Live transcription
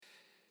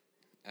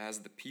As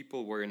the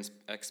people were in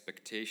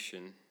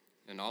expectation,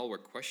 and all were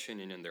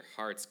questioning in their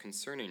hearts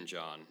concerning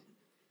John,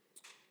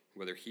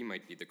 whether he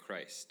might be the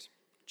Christ,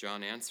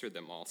 John answered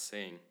them all,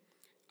 saying,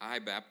 I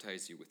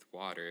baptize you with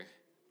water,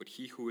 but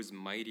he who is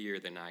mightier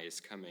than I is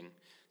coming,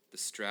 the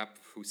strap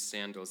of whose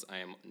sandals I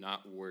am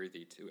not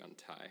worthy to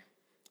untie.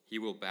 He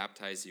will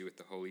baptize you with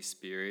the Holy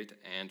Spirit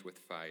and with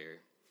fire.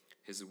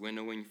 His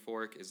winnowing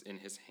fork is in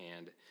his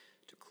hand,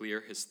 to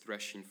clear his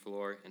threshing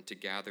floor and to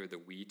gather the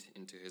wheat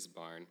into his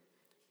barn.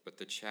 But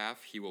the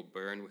chaff he will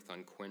burn with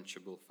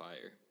unquenchable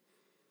fire.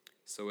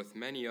 So with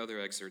many other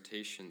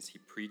exhortations he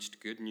preached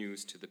good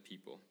news to the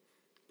people.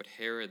 But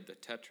Herod the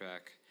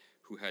Tetrarch,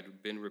 who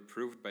had been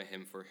reproved by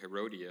him for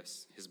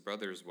Herodias, his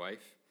brother's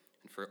wife,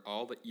 and for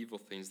all the evil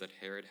things that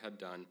Herod had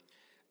done,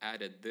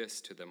 added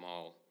this to them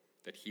all,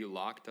 that he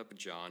locked up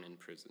John in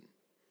prison.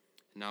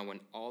 Now when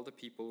all the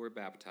people were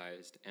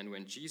baptized, and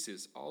when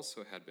Jesus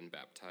also had been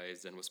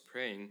baptized and was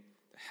praying,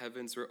 the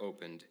heavens were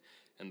opened,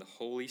 and the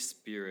Holy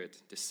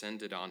Spirit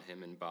descended on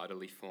him in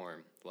bodily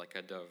form, like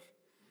a dove.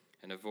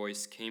 And a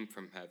voice came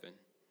from heaven,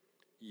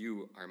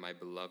 You are my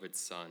beloved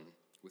Son,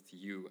 with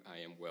you I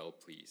am well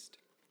pleased.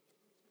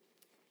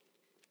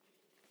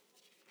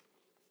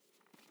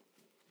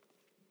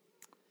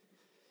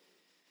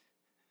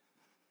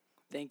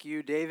 Thank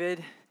you,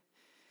 David.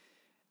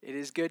 It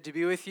is good to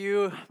be with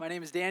you. My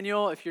name is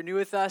Daniel. If you're new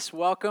with us,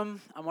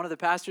 welcome. I'm one of the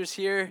pastors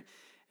here,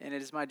 and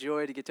it is my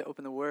joy to get to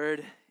open the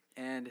Word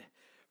and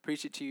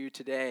preach it to you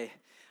today.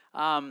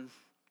 I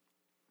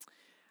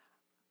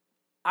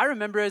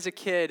remember as a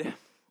kid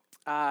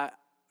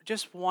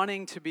just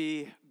wanting to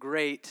be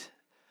great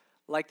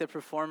like the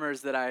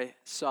performers that I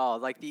saw,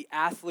 like the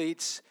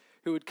athletes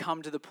who would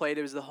come to the plate.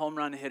 It was the home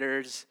run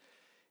hitters,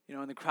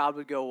 and the crowd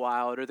would go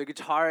wild, or the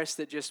guitarist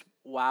that just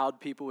wowed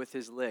people with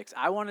his licks.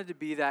 I wanted to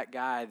be that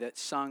guy that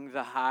sung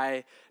the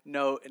high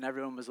note, and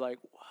everyone was like,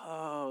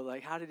 whoa,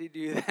 like, how did he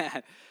do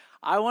that?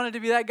 I wanted to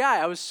be that guy.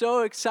 I was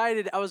so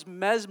excited. I was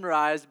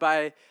mesmerized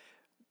by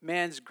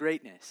man's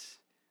greatness,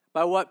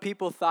 by what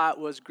people thought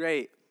was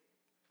great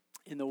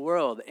in the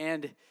world.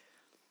 And,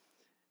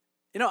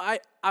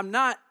 I'm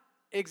not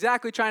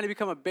exactly trying to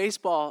become a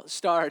baseball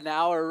star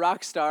now or a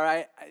rock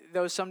star.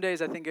 Though some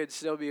days I think it would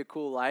still be a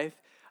cool life.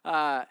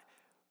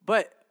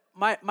 But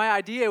my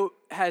idea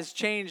has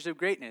changed of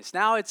greatness.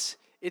 Now it's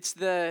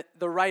the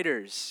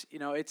writers,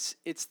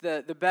 it's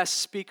the best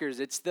speakers,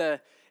 it's the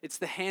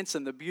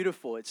handsome, the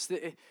beautiful.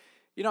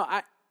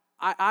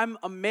 I'm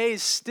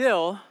amazed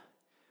still,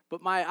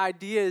 but my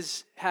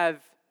ideas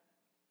have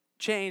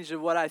changed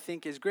of what I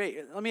think is great.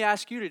 Let me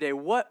ask you today,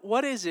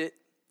 what is it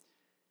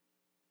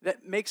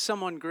that makes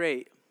someone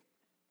great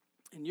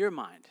in your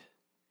mind?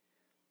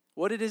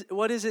 What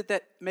is it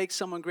that makes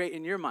someone great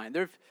in your mind?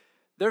 There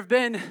have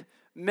been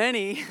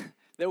many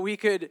that we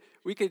could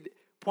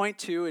point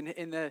to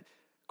in the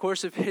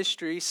course of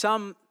history,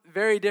 some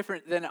very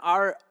different than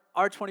our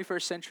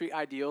 21st century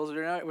ideals.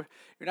 You're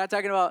not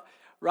talking about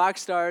rock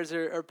stars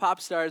or pop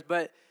stars,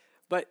 but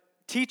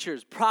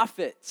teachers,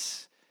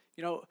 prophets,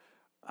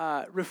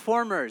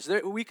 reformers.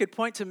 We could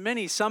point to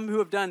many, some who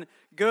have done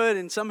good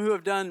and some who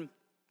have done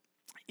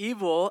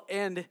evil,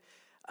 and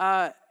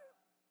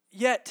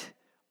yet,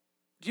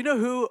 do you know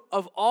who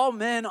of all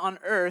men on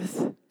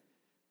earth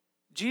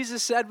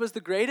Jesus said was the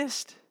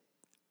greatest?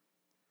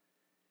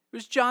 It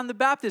was John the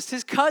Baptist,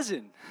 his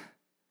cousin.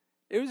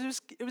 It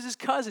was his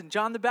cousin,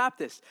 John the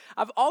Baptist.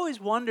 I've always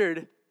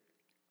wondered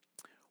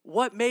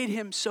what made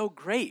him so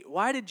great.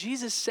 Why did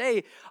Jesus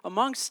say,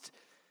 amongst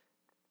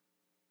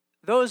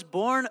those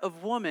born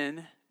of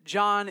woman,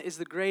 John is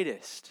the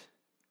greatest?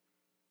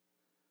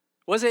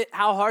 Was it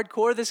how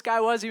hardcore this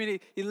guy was? I mean,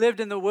 he lived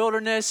in the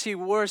wilderness, he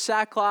wore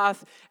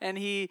sackcloth, and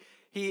he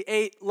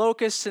ate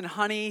locusts and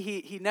honey.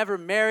 He never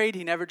married.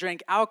 He never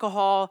drank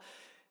alcohol.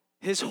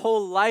 His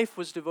whole life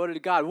was devoted to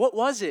God. What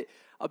was it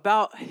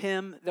about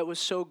him that was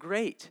so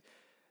great?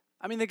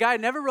 I mean, the guy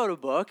never wrote a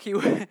book.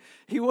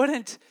 He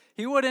wouldn't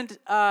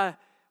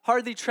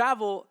hardly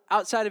travel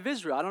outside of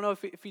Israel. I don't know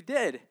if he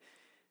did.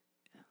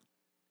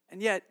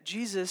 And yet,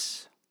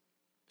 Jesus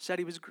said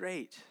he was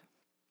great.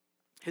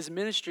 His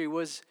ministry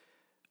was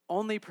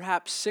only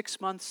perhaps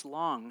 6 months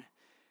long.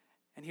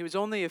 And he was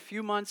only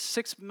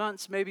 6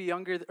 months maybe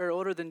younger or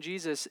older than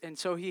Jesus, and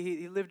so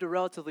he lived a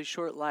relatively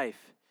short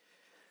life.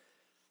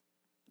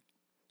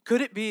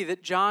 Could it be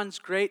that John's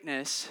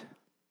greatness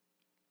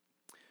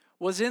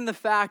was in the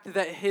fact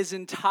that his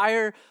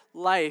entire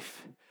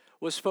life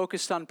was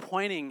focused on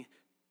pointing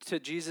to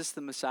Jesus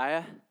the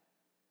Messiah?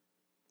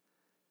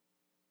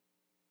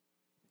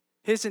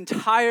 His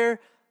entire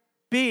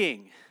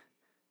being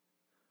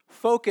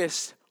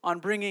focused on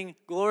bringing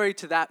glory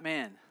to that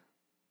man.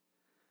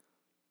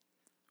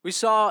 We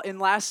saw in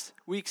last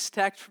week's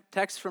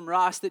text from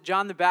Ross that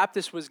John the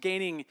Baptist was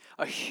gaining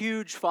a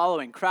huge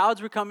following.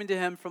 Crowds were coming to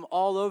him from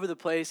all over the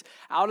place,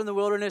 out in the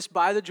wilderness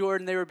by the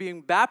Jordan. They were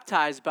being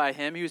baptized by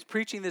him. He was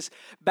preaching this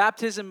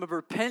baptism of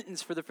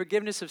repentance for the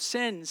forgiveness of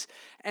sins.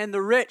 And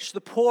the rich, the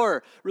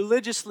poor,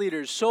 religious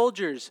leaders,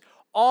 soldiers,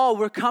 all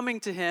were coming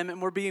to him and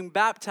were being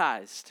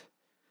baptized.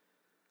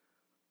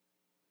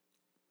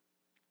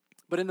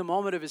 But in the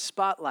moment of his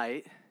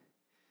spotlight,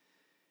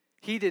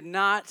 he did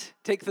not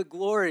take the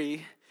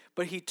glory,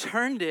 but he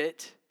turned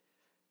it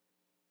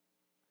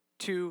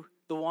to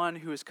the one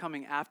who is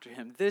coming after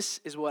him. This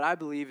is what I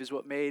believe is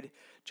what made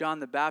John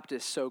the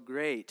Baptist so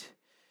great.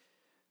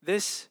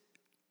 This,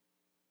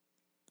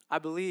 I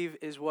believe,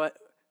 is what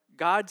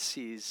God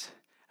sees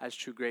as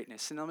true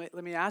greatness. And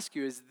let me ask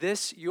you, is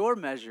this your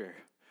measure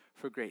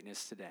for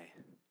greatness today?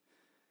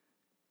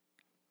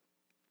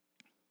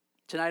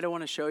 Tonight I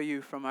want to show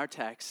you from our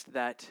text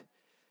that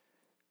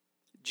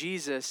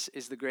Jesus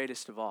is the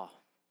greatest of all.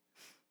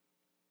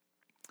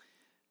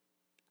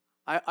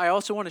 I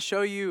also want to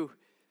show you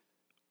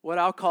what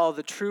I'll call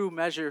the true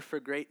measure for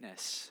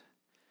greatness.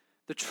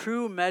 The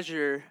true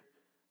measure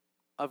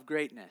of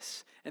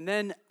greatness. And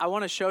then I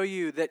want to show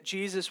you that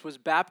Jesus was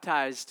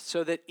baptized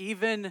so that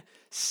even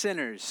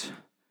sinners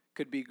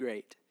could be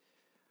great.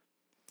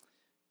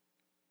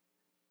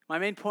 My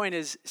main point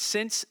is,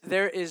 since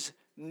there is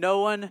no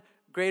one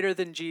greater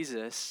than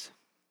Jesus,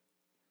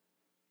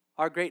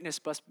 our greatness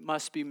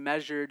must be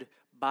measured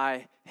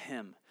by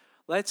him.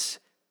 Let's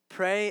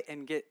pray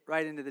and get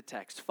right into the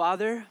text.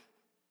 Father,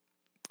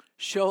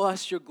 show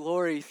us your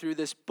glory through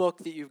this book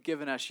that you've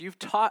given us. You've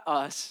taught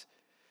us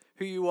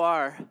who you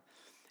are,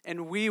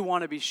 and we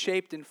want to be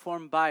shaped and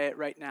formed by it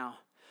right now.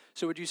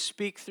 So would you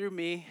speak through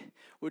me?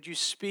 Would you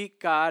speak,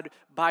 God,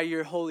 by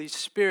your Holy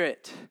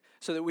Spirit,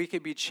 so that we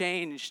could be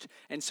changed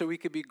and so we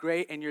could be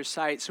great in your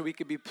sight, so we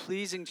could be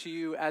pleasing to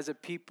you as a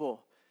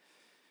people.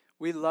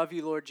 We love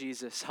you, Lord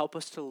Jesus. Help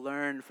us to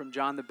learn from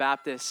John the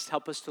Baptist.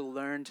 Help us to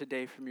learn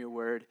today from your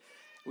word.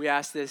 We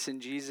ask this in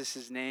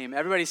Jesus' name.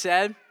 Everybody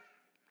said,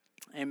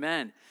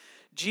 amen.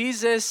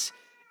 Jesus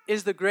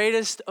is the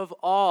greatest of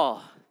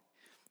all.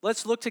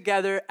 Let's look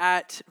together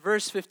at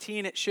verse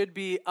 15. It should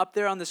be up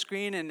there on the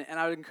screen, and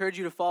I would encourage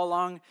you to follow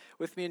along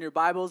with me in your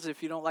Bibles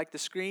if you don't like the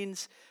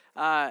screens.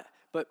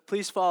 But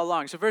please follow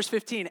along. So verse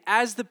 15,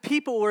 as the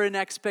people were in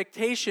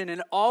expectation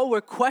and all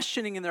were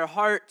questioning in their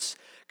hearts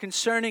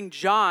concerning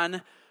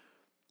John,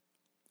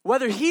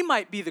 whether he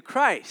might be the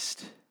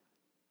Christ.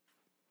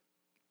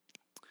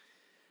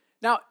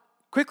 Now,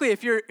 quickly,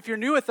 if you're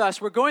new with us,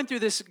 we're going through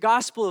this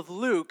Gospel of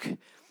Luke,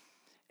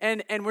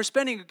 and we're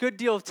spending a good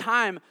deal of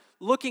time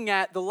looking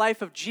at the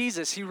life of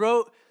Jesus. He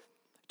wrote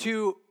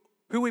to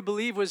who we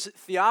believe was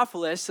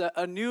Theophilus,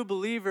 a new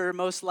believer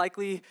most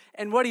likely.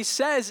 And what he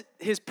says,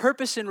 his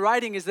purpose in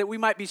writing is that we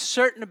might be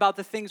certain about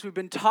the things we've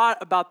been taught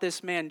about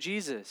this man,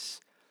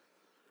 Jesus.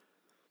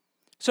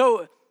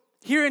 So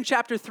here in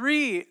chapter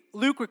 3,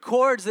 Luke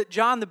records that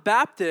John the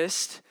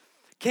Baptist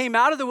came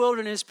out of the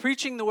wilderness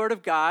preaching the word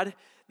of God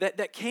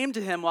that came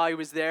to him while he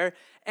was there.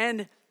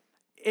 And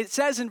it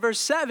says in verse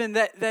 7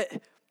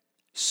 that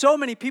so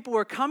many people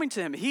were coming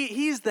to him.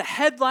 He's the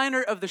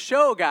headliner of the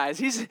show, guys.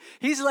 He's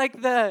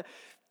like the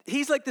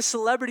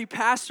celebrity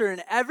pastor,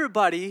 and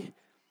everybody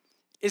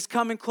is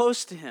coming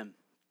close to him.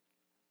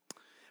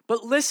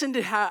 But listen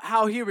to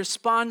how he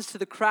responds to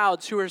the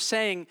crowds who are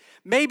saying,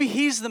 maybe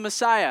he's the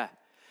Messiah.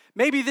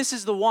 Maybe this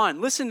is the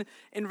one. Listen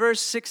in verse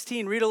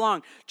 16, read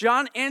along.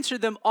 John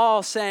answered them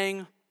all,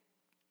 saying,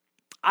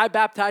 I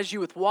baptize you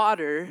with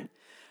water,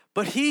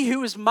 but he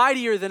who is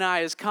mightier than I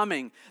is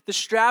coming, the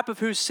strap of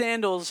whose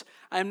sandals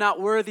I am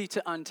not worthy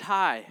to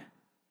untie.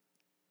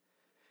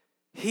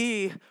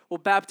 He will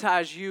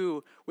baptize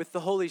you with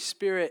the Holy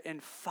Spirit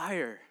and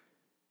fire.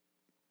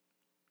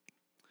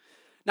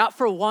 Not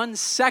for 1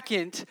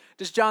 second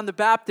does John the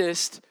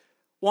Baptist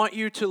want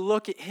you to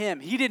look at him.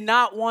 He did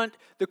not want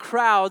the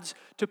crowds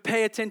to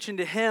pay attention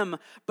to him,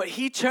 but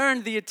he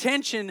turned the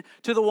attention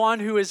to the one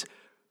who is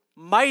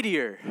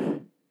mightier,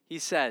 he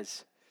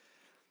says.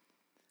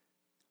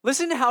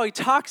 Listen to how he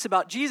talks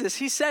about Jesus.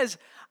 He says,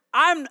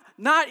 I'm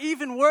not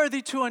even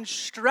worthy to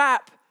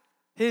unstrap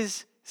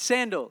his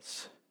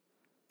sandals.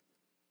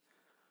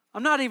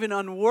 I'm not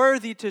even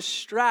worthy to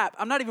strap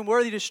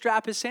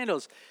his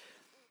sandals.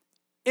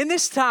 In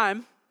this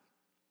time,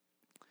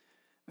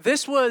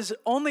 this was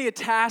only a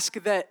task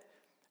that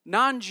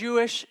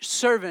non-Jewish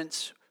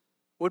servants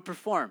would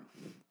perform.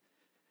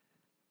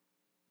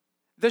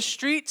 The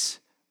streets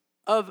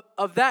of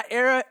that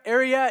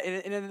area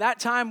and in that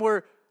time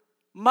were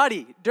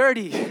muddy,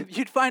 dirty.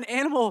 You'd find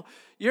animal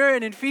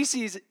urine and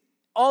feces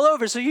all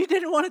over, so you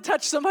didn't want to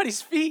touch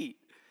somebody's feet.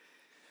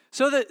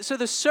 So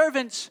the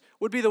servants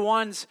would be the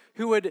ones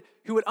who would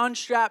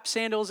unstrap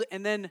sandals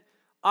and then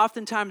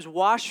oftentimes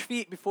wash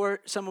feet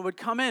before someone would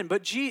come in.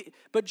 But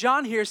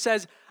John here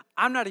says,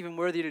 I'm not even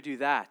worthy to do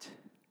that.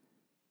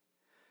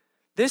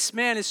 This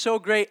man is so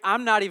great,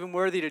 I'm not even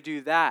worthy to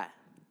do that.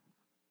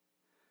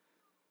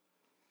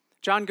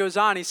 John goes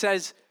on, he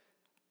says,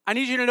 I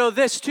need you to know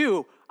this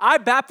too. I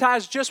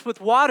baptize just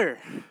with water.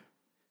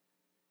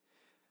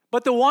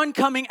 But the one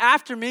coming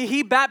after me,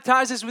 he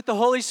baptizes with the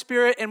Holy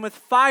Spirit and with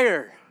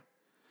fire.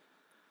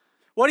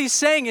 What he's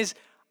saying is,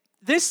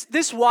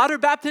 this water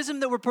baptism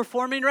that we're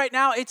performing right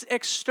now, it's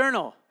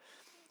external.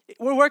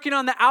 We're working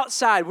on the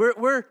outside.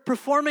 We're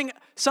performing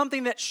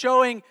something that's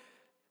showing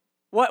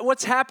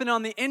what's happened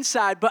on the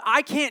inside, but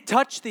I can't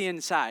touch the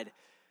inside.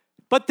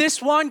 But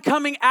this one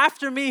coming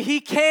after me,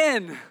 he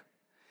can.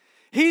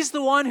 He's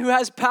the one who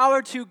has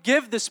power to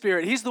give the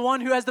Spirit. He's the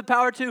one who has the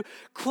power to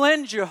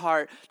cleanse your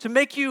heart, to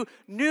make you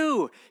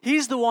new.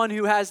 He's the one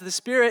who has the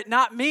Spirit,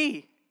 not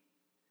me.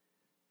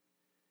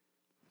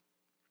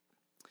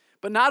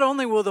 But not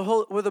only will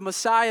the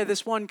Messiah,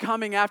 this one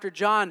coming after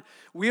John,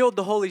 wield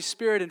the Holy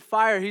Spirit and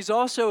fire, he's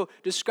also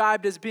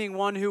described as being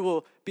one who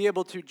will be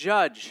able to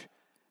judge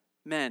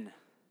men.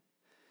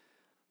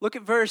 Look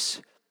at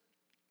verse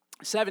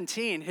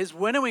 17. His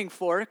winnowing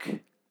fork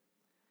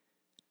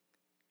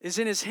is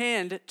in his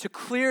hand to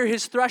clear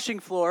his threshing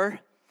floor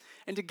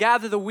and to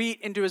gather the wheat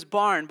into his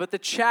barn, but the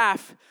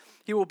chaff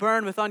he will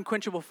burn with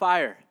unquenchable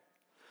fire.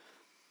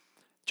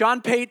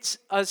 John paints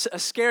a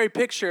scary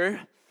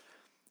picture.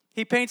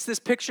 He paints this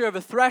picture of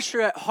a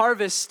thresher at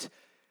harvest,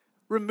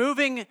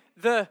 removing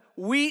the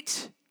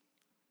wheat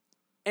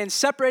and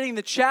separating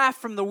the chaff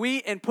from the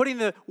wheat and putting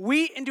the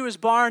wheat into his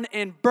barn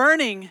and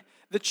burning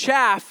the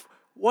chaff,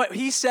 what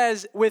he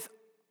says, with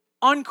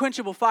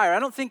unquenchable fire. I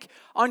don't think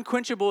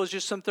unquenchable is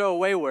just some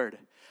throwaway word.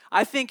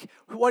 I think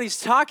what he's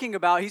talking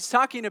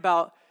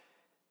about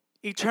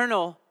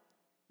eternal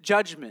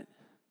judgment.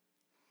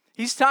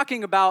 He's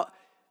talking about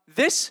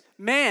this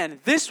man,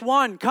 this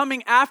one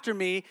coming after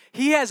me,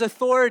 he has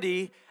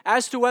authority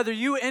as to whether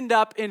you end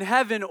up in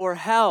heaven or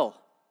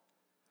hell.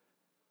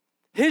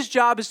 His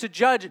job is to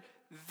judge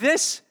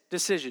this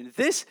decision,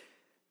 this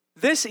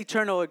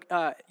eternal,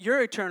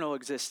 your eternal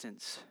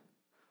existence.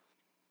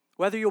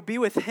 Whether you'll be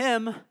with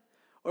him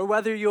or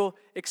whether you'll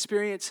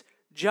experience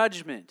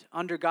judgment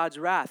under God's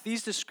wrath.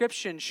 These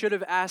descriptions should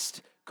have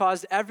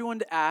caused everyone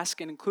to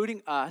ask, and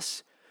including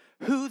us,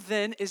 who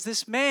then is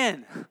this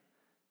man?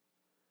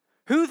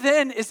 Who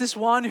then is this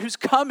one who's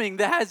coming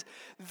that has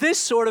this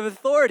sort of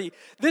authority?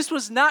 This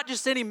was not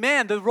just any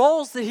man. The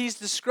roles that he's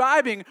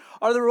describing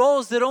are the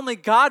roles that only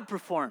God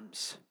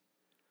performs.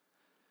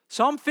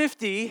 Psalm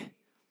 50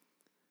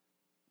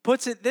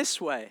 puts it this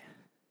way.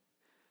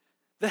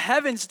 The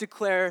heavens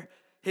declare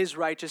his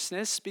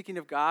righteousness, speaking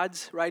of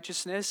God's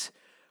righteousness,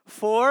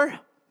 for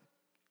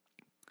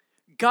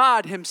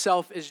God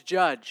himself is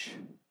judge.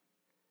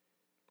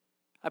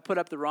 I put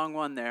up the wrong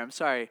one there. I'm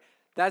sorry.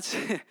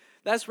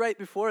 That's right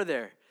before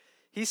there.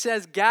 He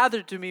says,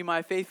 gather to me,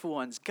 my faithful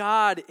ones.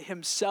 God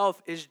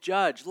himself is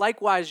judge.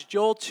 Likewise,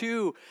 Joel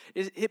 2,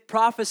 it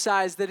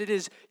prophesies that it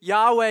is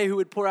Yahweh who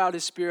would pour out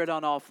his Spirit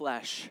on all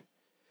flesh.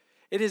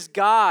 It is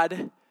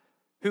God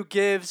who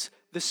gives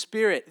the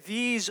Spirit.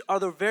 These are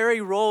the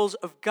very roles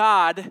of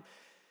God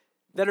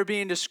that are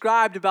being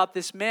described about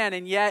this man,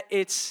 and yet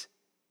it's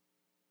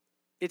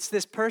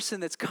this person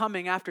that's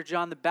coming after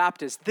John the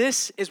Baptist.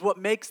 This is what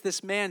makes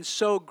this man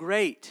so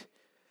great.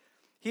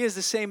 He has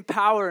the same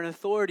power and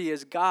authority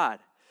as God.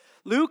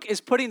 Luke is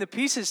putting the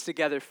pieces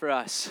together for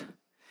us.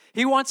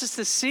 He wants us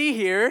to see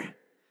here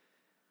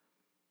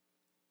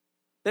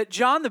that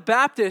John the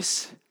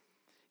Baptist,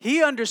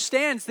 he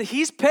understands that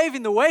he's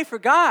paving the way for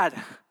God.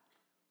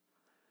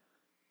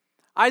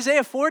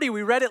 Isaiah 40,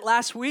 we read it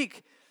last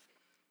week.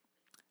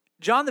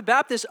 John the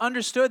Baptist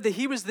understood that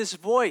he was this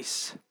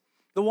voice,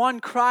 the one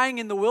crying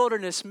in the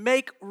wilderness,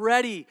 make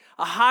ready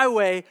a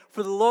highway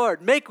for the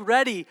Lord. Make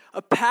ready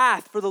a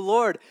path for the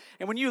Lord.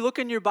 And when you look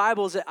in your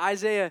Bibles at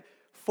Isaiah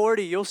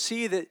 40, you'll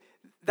see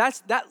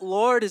that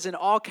Lord is in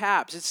all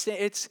caps.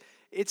 It's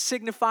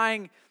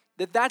signifying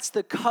that that's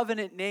the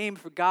covenant name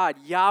for God,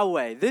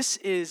 Yahweh. This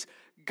is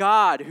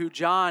God who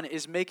John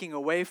is making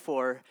a way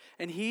for.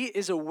 And he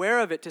is aware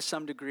of it to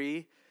some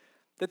degree,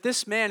 that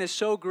this man is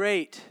so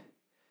great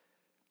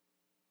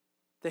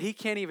that he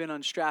can't even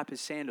unstrap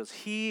his sandals.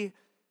 He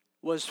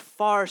was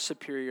far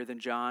superior than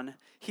John.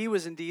 He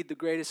was indeed the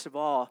greatest of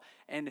all.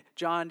 And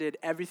John did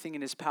everything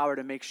in his power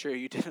to make sure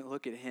you didn't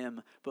look at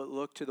him, but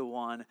look to the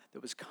one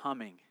that was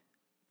coming.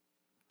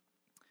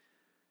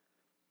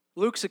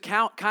 Luke's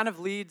account kind of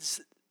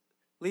leaves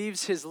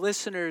his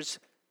listeners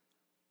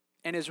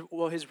and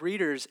his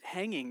readers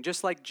hanging,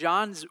 just like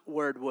John's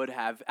word would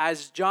have.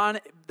 As John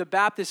the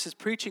Baptist is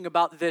preaching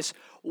about this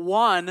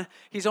one,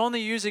 he's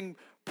only using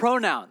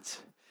pronouns.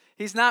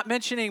 He's not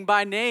mentioning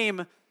by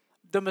name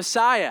the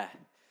Messiah.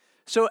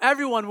 So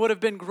everyone would have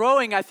been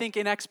growing, I think,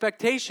 in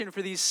expectation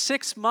for these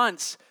 6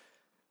 months.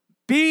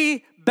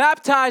 Be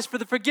baptized for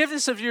the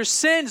forgiveness of your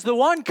sins. The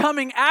one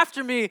coming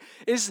after me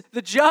is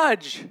the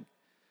judge.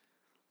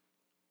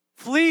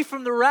 Flee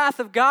from the wrath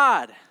of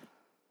God.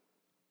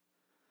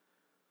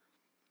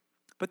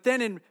 But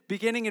then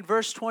beginning in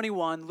verse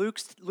 21,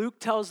 Luke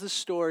tells the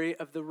story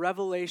of the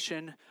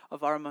revelation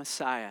of our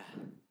Messiah.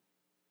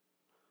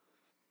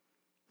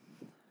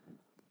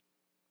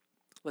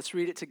 Let's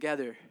read it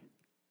together.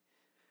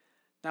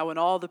 Now, when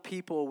all the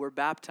people were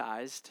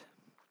baptized,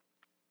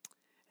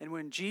 and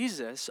when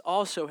Jesus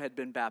also had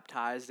been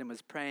baptized and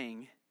was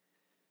praying,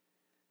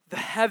 the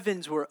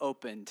heavens were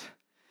opened,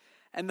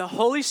 and the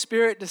Holy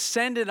Spirit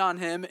descended on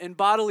him in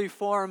bodily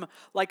form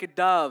like a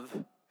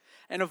dove.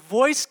 And a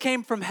voice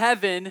came from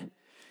heaven,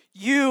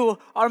 "You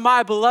are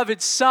my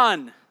beloved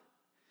Son.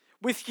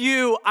 With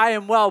you I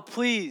am well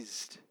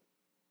pleased."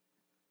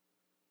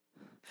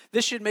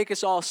 This should make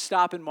us all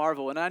stop and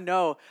marvel. And I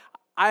know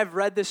I've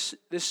read this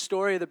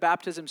story of the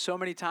baptism so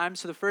many times.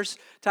 So the first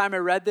time I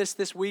read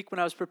this week when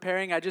I was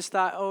preparing, I just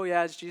thought, oh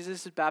yeah, it's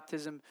Jesus'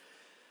 baptism.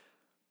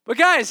 But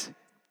guys,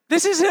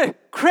 this is a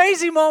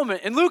crazy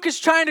moment. And Luke is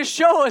trying to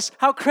show us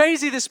how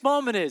crazy this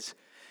moment is.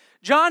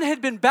 John had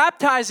been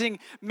baptizing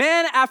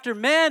man after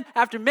man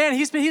after man.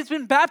 He's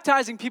been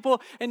baptizing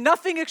people and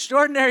nothing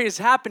extraordinary is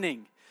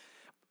happening.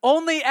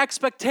 Only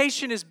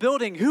expectation is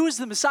building. Who is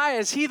the Messiah?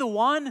 Is he the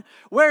one?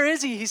 Where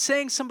is he? He's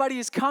saying somebody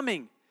is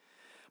coming.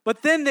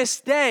 But then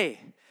this day,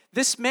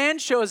 this man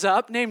shows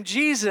up named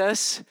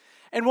Jesus,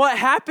 and what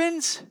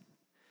happens?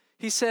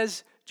 He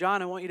says,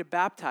 John, I want you to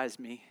baptize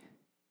me.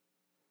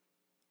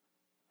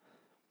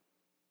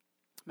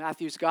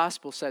 Matthew's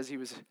gospel says he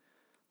was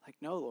like,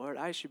 no, Lord,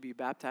 I should be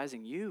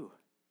baptizing you.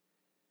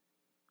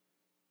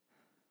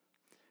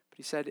 But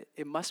he said,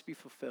 it must be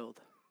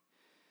fulfilled.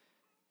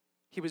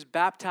 He was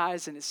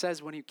baptized, and it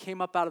says when he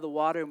came up out of the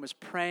water and was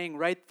praying,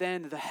 right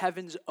then the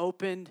heavens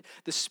opened.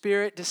 The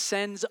Spirit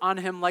descends on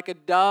him like a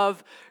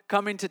dove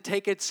coming to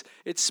take its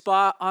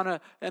spot on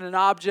an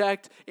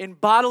object. In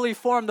bodily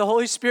form, the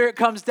Holy Spirit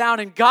comes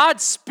down, and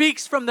God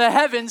speaks from the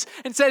heavens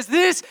and says,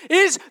 this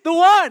is the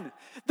one.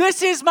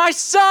 This is my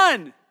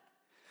Son,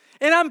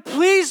 and I'm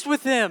pleased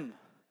with him.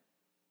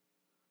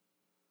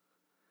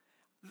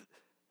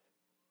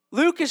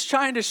 Luke is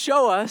trying to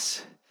show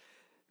us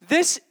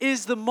this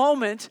is the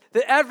moment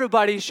that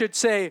everybody should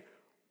say,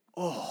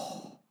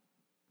 oh.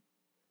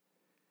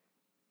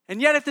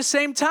 And yet at the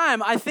same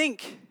time, I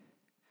think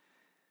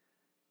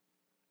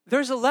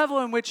there's a level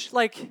in which,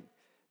 like,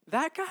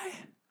 that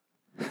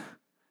guy,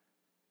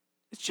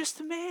 it's just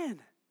a man.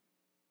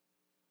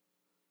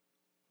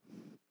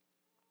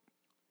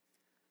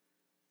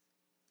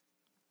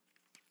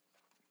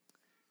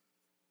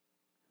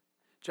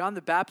 John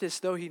the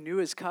Baptist, though he knew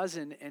his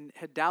cousin and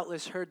had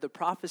doubtless heard the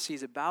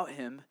prophecies about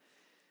him,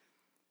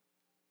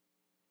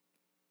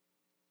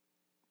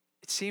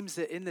 it seems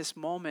that in this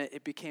moment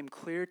it became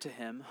clear to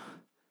him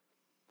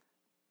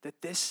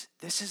that this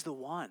is the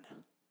one.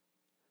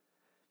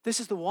 This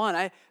is the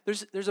one.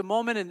 There's a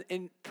moment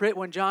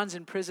when John's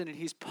in prison and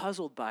he's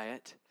puzzled by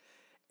it,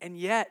 and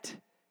yet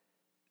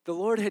the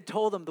Lord had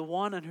told him, the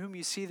one on whom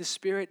you see the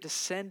Spirit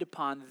descend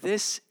upon,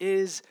 this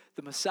is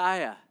the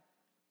Messiah.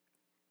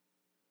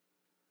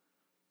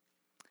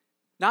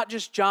 Not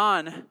just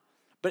John,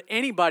 but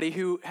anybody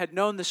who had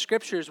known the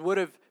Scriptures would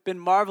have been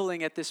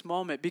marveling at this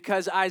moment,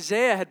 because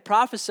Isaiah had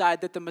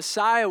prophesied that the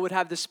Messiah would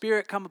have the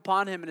Spirit come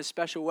upon him in a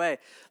special way.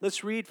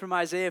 Let's read from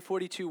Isaiah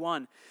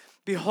 42:1.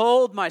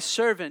 Behold my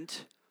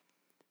servant,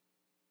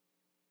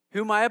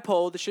 whom I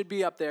uphold, it should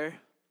be up there,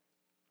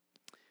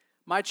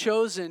 my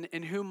chosen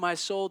in whom my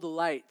soul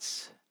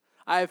delights.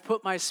 I have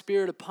put my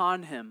Spirit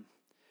upon him.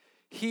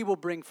 He will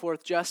bring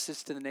forth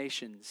justice to the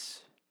nations.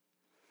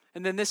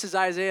 And then this is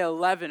Isaiah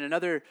 11,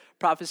 another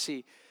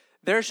prophecy.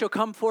 There shall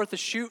come forth a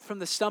shoot from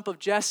the stump of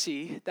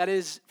Jesse, that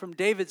is from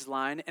David's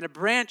line, and a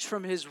branch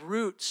from his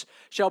roots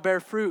shall bear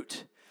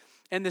fruit.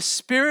 And the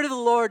Spirit of the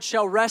Lord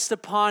shall rest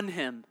upon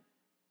him.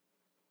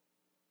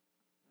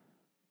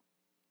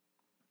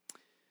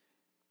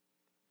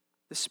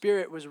 The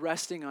Spirit was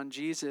resting on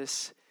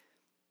Jesus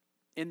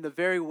in the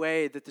very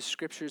way that the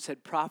Scriptures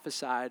had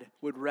prophesied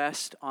would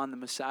rest on the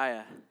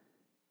Messiah.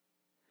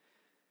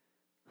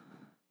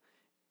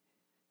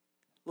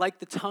 Like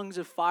the tongues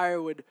of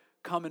fire would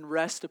come and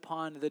rest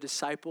upon the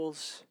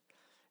disciples,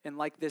 and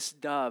like this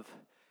dove,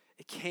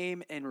 it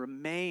came and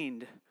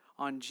remained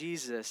on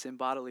Jesus in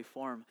bodily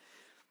form.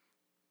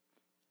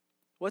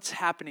 What's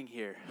happening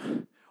here?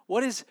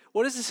 What is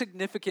the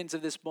significance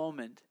of this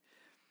moment?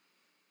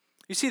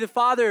 You see, the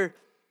Father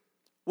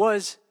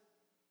was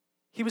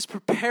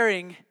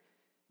preparing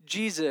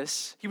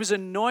Jesus. He was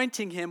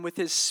anointing him with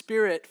his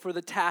Spirit for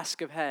the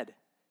task ahead.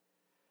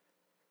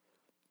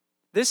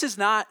 This is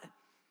not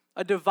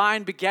a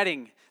divine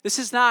begetting. This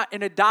is not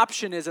an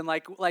adoptionism,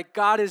 like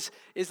God is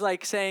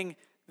like saying,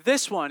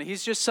 this one,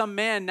 he's just some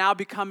man now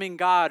becoming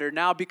God or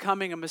now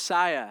becoming a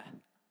Messiah.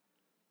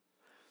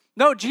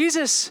 No,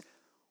 Jesus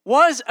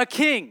was a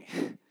king.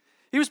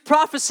 He was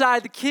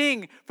prophesied the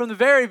king from the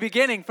very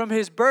beginning, from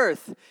his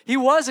birth. He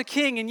was a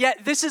king, and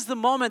yet this is the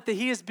moment that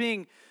he is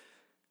being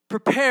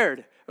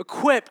prepared,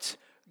 equipped.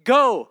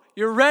 Go,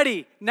 you're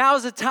ready.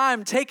 Now's the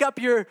time. Take up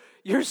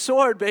your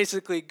sword,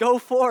 basically. Go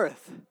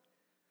forth.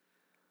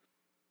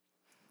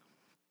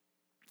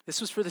 This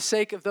was for the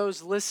sake of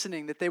those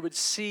listening, that they would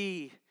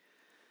see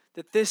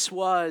that this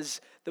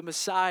was the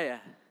Messiah.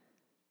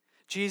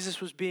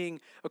 Jesus was being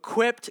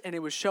equipped, and it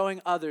was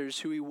showing others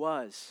who he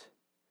was.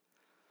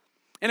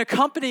 And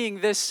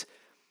accompanying this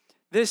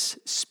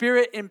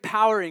Spirit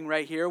empowering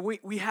right here,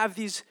 we have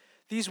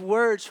these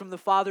words from the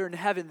Father in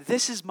heaven.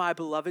 This is my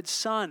beloved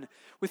Son,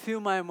 with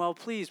whom I am well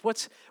pleased.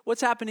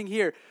 What's happening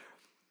here?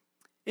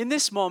 In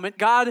this moment,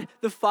 God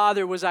the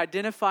Father was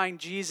identifying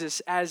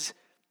Jesus as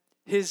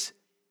his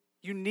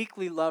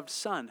uniquely loved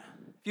Son.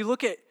 If you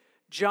look at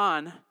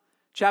John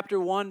chapter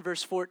 1,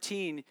 verse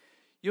 14,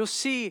 you'll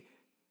see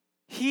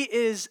he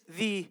is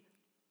the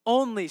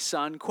only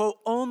Son, quote,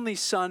 only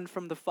Son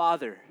from the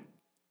Father.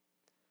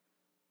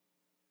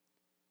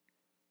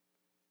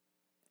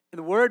 And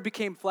the Word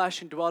became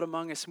flesh and dwelt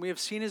among us, and we have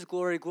seen his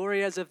glory,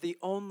 glory as of the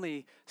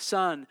only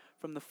Son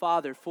from the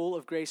Father, full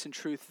of grace and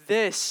truth.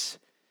 This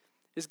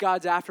is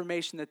God's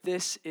affirmation that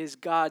this is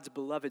God's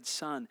beloved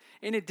Son.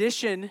 In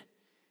addition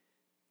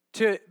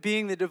to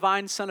being the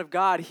divine Son of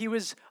God, he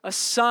was a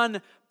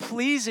son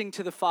pleasing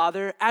to the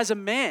Father as a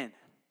man.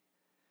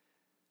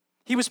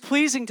 He was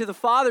pleasing to the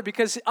Father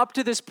because up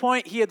to this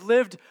point he had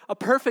lived a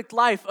perfect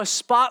life, a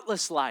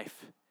spotless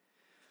life.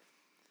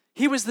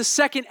 He was the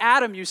second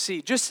Adam, you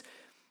see.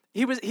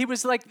 He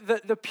was like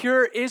the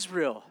pure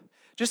Israel.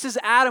 Just as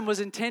Adam was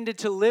intended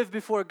to live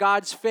before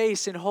God's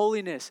face in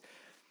holiness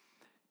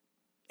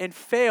and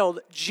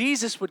failed,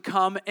 Jesus would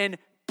come and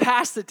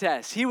pass the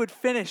test. He would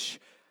finish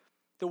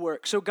the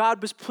work. So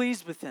God was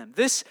pleased with him.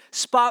 This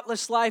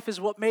spotless life is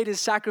what made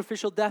his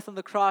sacrificial death on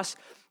the cross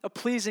a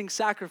pleasing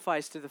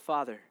sacrifice to the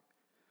Father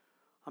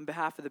on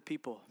behalf of the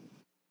people.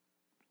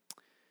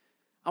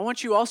 I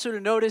want you also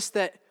to notice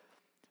that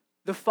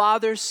the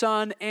Father,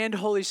 Son, and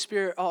Holy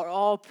Spirit are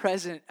all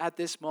present at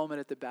this moment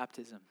at the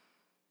baptism.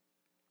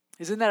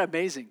 Isn't that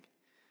amazing?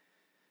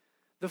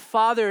 The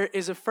Father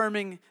is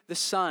affirming the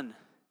Son.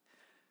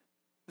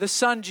 The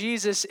Son,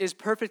 Jesus, is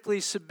perfectly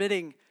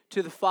submitting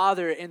to the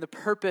Father in the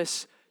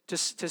purpose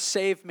to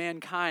save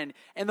mankind.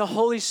 And the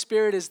Holy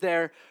Spirit is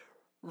there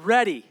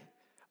ready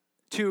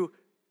to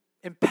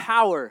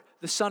empower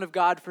the Son of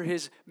God for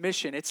his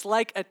mission. It's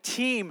like a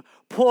team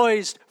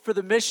poised for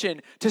the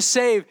mission to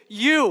save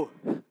you.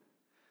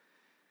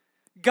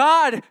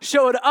 God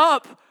showed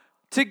up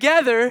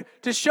together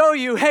to show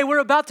you, hey, we're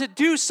about to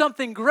do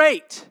something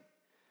great.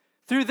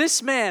 Through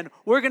this man,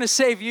 we're going to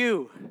save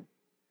you.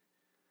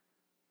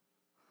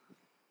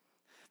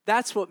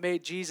 That's what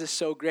made Jesus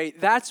so great.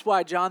 That's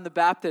why John the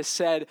Baptist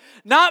said,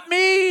 not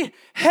me,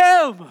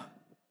 him.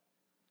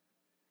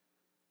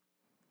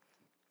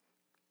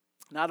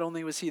 Not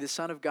only was he the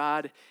Son of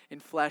God in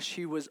flesh,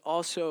 he was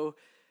also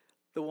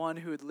the one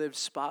who had lived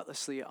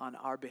spotlessly on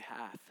our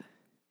behalf.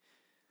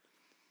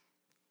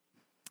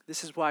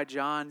 This is why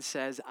John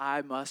says,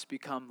 I must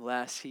become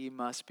less, he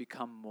must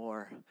become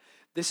more.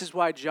 This is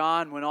why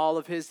John, when all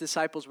of his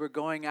disciples were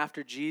going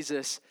after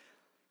Jesus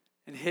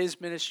and his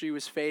ministry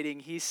was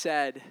fading, he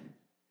said,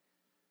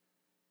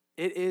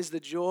 it is the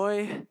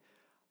joy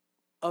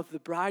of the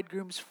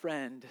bridegroom's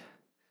friend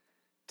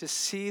to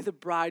see the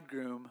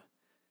bridegroom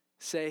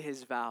say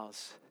his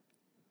vows.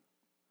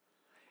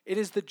 It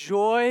is the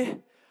joy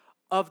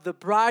of the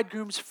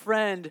bridegroom's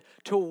friend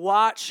to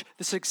watch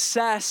the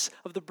success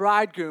of the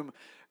bridegroom.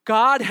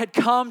 God had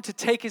come to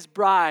take his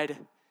bride.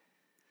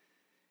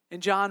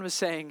 And John was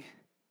saying,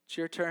 it's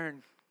your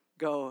turn,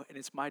 go, and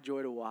it's my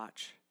joy to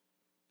watch.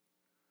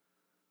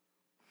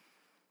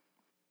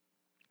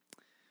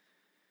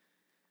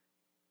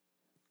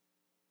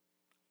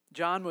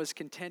 John was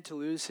content to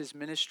lose his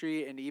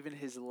ministry and even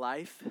his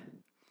life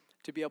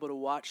to be able to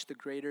watch the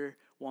greater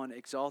one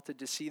exalted,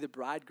 to see the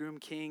bridegroom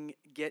king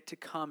get to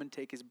come and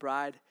take his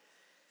bride.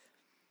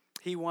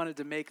 He wanted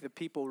to make the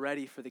people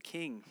ready for the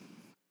king.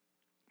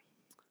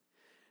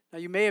 Now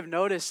you may have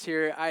noticed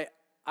here,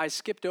 I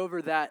skipped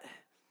over that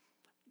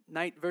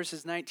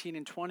verses 19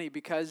 and 20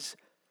 because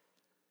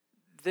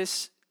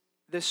this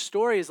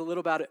story is a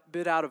little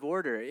bit out of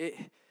order.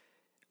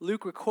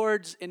 Luke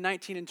records in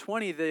 19 and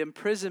 20 the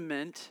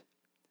imprisonment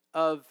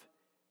of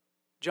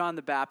John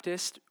the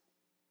Baptist,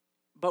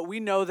 but we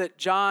know that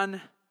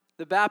John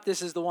the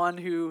Baptist is the one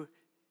who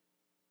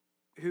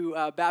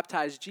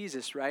baptized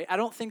Jesus, right? I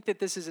don't think that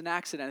this is an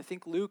accident. I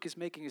think Luke is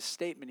making a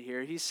statement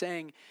here. He's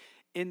saying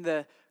in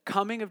the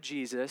coming of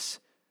Jesus,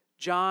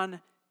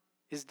 John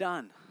is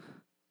done.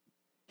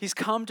 He's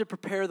come to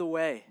prepare the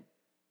way.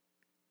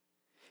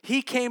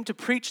 He came to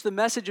preach the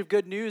message of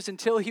good news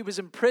until he was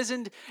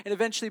imprisoned and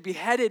eventually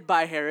beheaded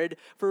by Herod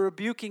for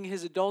rebuking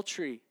his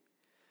adultery.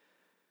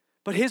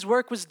 But his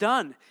work was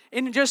done.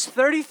 In just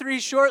 33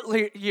 short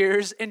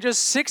years, in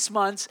just 6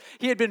 months,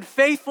 he had been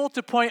faithful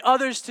to point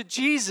others to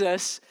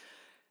Jesus,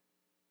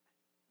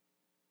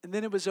 and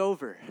then it was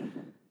over.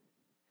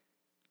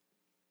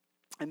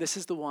 And this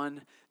is the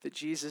one that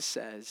Jesus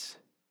says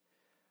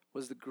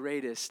was the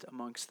greatest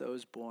amongst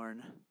those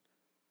born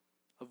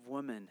of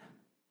woman.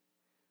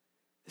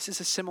 This is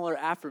a similar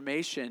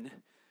affirmation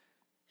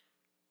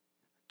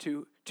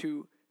to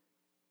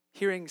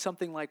hearing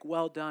something like,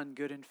 well done,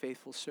 good and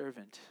faithful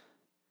servant.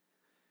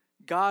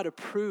 God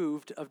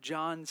approved of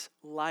John's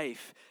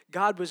life.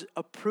 God was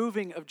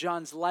approving of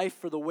John's life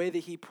for the way that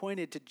he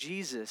pointed to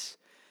Jesus,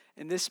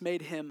 and this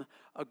made him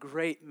a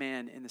great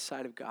man in the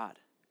sight of God.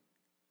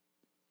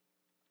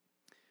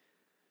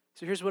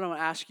 So here's what I want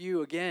to ask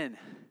you again.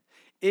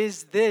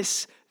 Is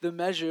this the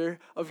measure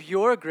of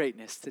your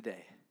greatness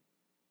today?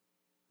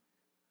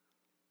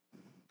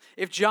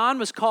 If John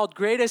was called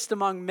greatest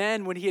among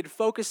men when he had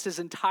focused his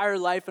entire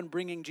life on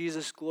bringing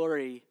Jesus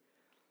glory,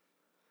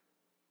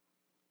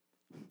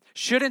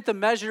 shouldn't the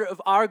measure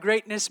of our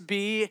greatness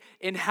be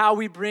in how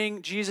we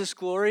bring Jesus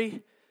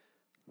glory?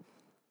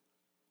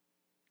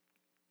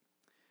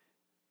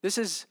 This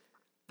is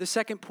the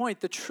second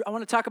point. I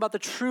want to talk about the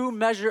true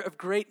measure of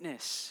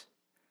greatness.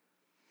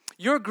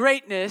 Your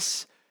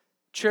greatness,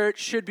 church,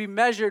 should be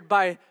measured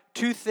by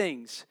two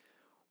things.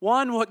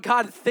 One, what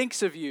God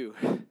thinks of you.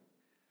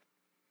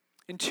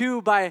 And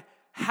two, by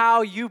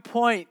how you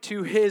point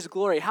to his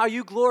glory, how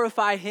you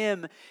glorify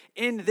him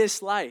in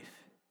this life.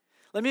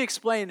 Let me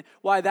explain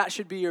why that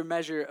should be your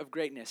measure of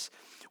greatness.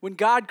 When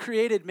God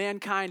created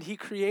mankind, he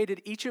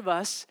created each of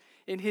us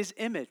in his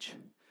image.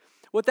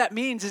 What that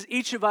means is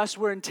each of us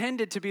were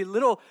intended to be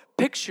little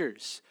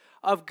pictures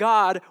of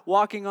God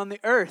walking on the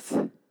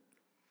earth.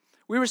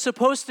 We were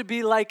supposed to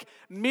be like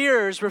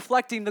mirrors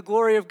reflecting the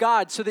glory of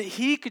God so that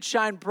he could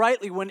shine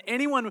brightly. When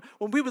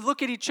we would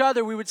look at each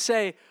other, we would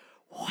say,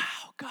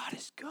 wow, God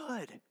is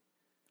good.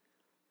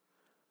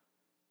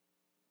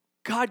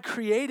 God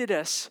created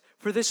us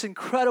for this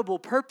incredible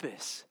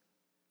purpose.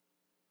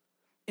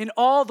 In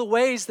all the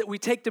ways that we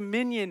take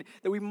dominion,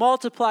 that we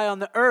multiply on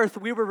the earth,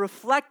 we were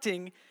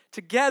reflecting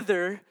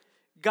together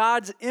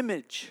God's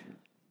image.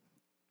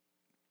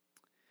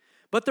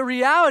 But the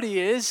reality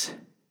is,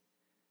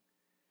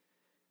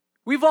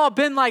 we've all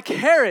been like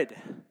Herod.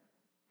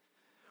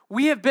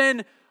 We have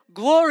been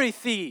glory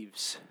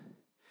thieves.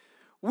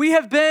 We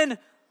have been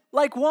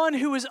like one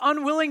who was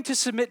unwilling to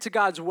submit to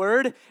God's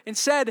word and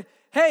said,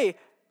 hey,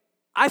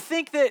 I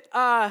think that,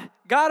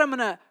 God, I'm going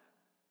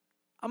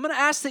to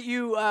ask that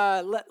you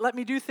let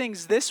me do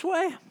things this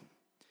way.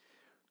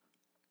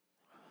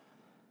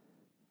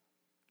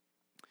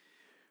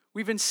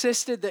 We've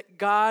insisted that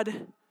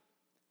God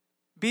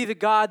be the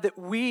God that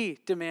we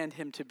demand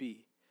him to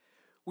be.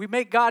 We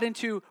make God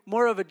into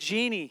more of a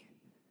genie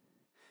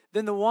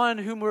than the one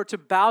whom we're to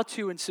bow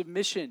to in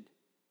submission.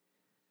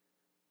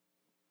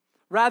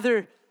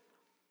 Rather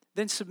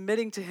than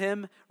submitting to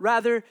him,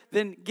 rather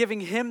than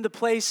giving him the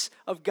place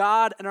of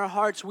God in our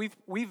hearts,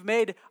 we've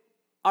made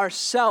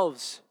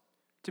ourselves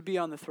to be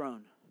on the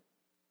throne.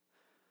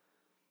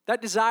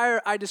 That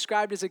desire I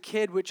described as a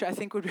kid, which I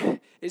think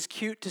is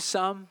cute to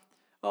some.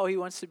 Oh, he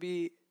wants to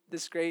be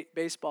this great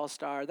baseball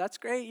star. That's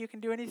great. You can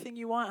do anything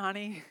you want,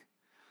 honey.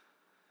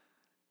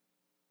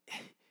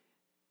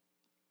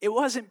 It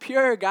wasn't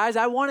pure, guys.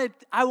 I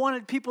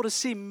wanted people to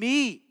see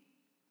me.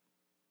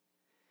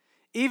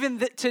 Even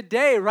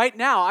today, right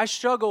now, I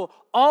struggle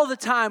all the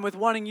time with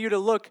wanting you to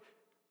look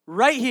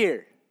right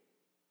here.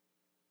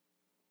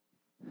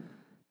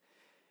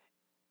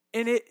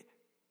 And it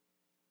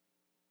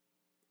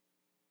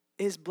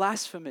is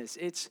blasphemous.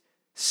 It's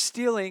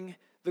stealing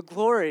the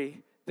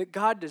glory that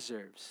God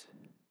deserves.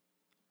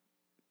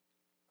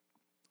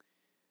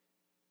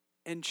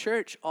 In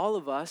church, all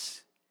of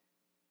us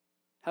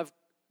have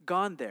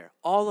gone there.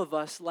 All of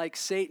us, like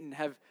Satan,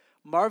 have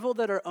marveled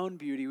at our own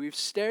beauty. We've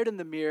stared in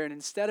the mirror, and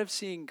instead of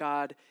seeing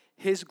God,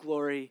 his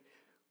glory,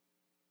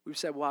 we've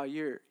said, wow,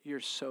 you're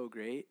so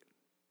great.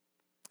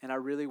 And I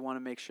really want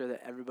to make sure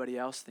that everybody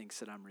else thinks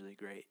that I'm really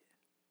great.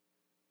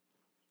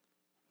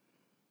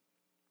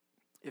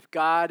 If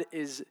God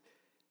is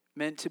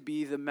meant to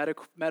be the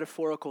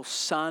metaphorical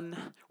sun,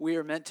 we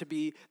are meant to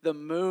be the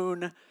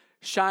moon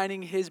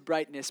shining his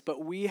brightness,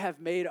 but we have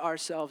made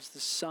ourselves the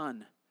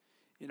sun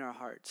in our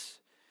hearts.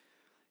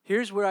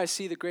 Here's where I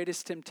see the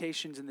greatest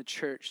temptations in the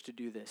church to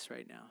do this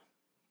right now.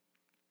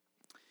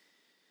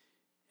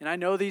 And I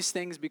know these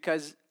things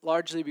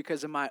largely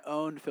because of my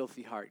own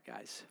filthy heart,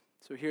 guys.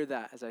 So hear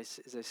that as I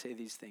say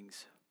these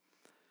things.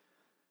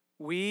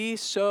 We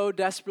so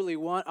desperately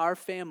want our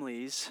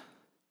families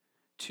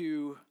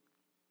to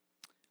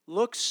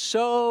look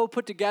so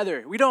put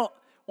together. We don't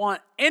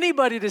want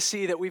anybody to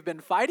see that we've been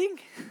fighting,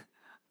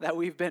 that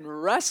we've been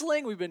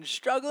wrestling, we've been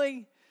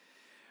struggling.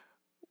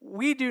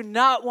 We do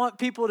not want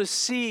people to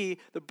see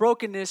the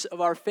brokenness of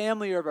our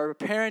family or of our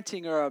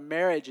parenting or our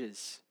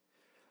marriages.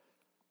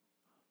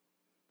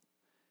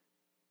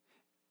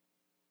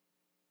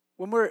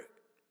 When we're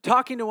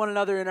talking to one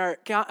another in our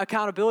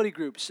accountability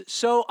groups,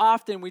 so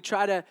often we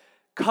try to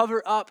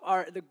cover up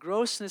the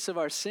grossness of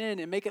our sin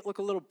and make it look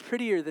a little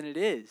prettier than it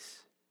is.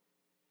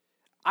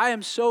 I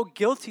am so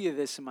guilty of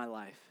this in my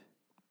life.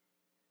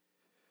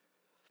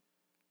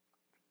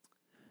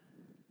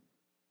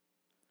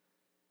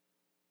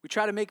 We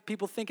try to make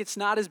people think it's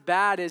not as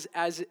bad as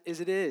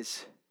it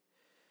is.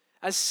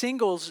 As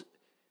singles,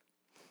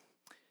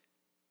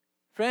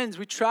 friends,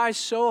 we try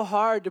so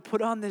hard to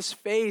put on this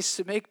face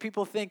to make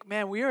people think,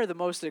 man, we are the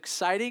most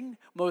exciting,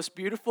 most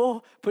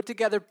beautiful, put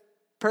together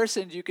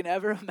persons you can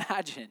ever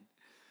imagine.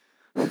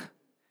 And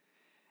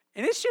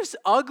it's just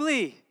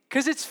ugly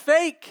because it's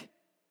fake.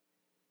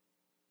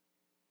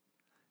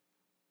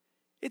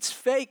 It's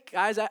fake,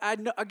 guys. I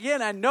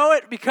know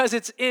it because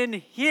it's in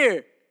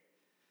here.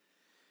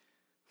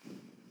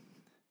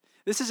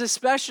 This is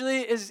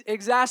especially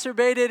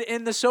exacerbated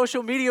in the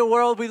social media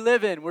world we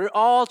live in. We're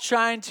all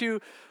trying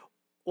to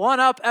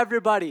one-up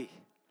everybody.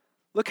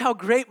 Look how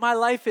great my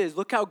life is.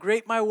 Look how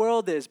great my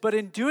world is. But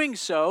in doing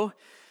so,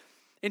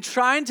 in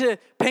trying to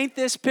paint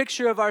this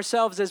picture of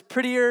ourselves as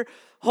prettier,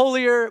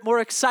 holier, more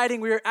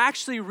exciting, we are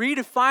actually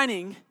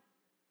redefining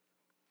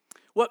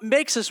what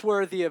makes us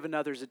worthy of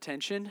another's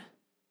attention.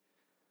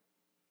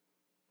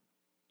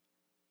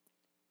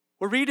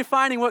 We're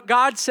redefining what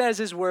God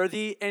says is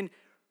worthy and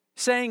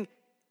saying,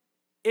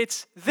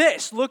 it's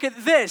this. Look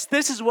at this.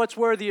 This is what's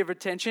worthy of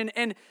attention.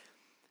 And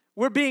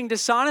we're being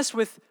dishonest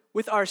with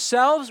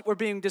ourselves. We're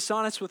being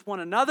dishonest with one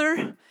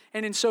another.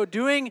 And in so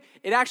doing,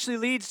 it actually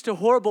leads to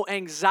horrible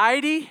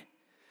anxiety,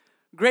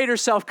 greater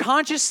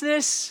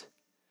self-consciousness,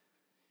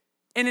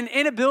 and an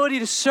inability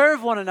to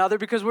serve one another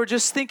because we're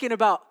just thinking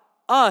about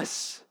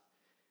us.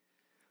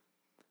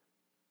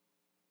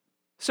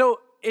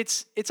 So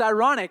it's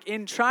ironic.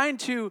 In trying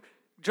to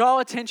draw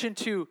attention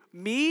to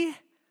me,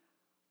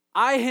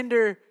 I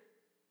hinder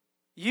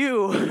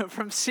you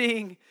from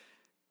seeing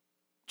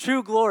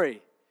true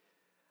glory.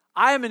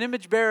 I am an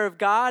image bearer of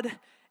God,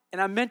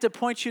 and I'm meant to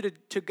point you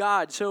to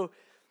God. So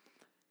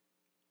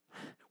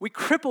we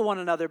cripple one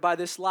another by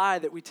this lie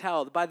that we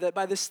tell, by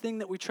this thing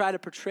that we try to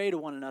portray to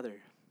one another.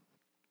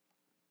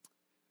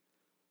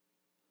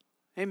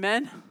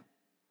 Amen?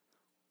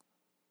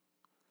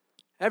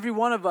 Every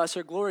one of us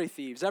are glory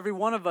thieves. Every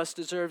one of us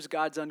deserves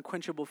God's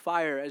unquenchable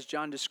fire, as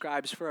John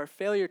describes, for our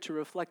failure to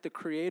reflect the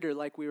Creator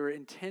like we were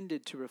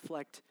intended to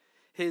reflect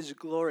His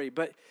glory.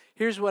 But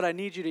here's what I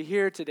need you to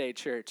hear today,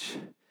 church.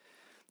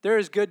 There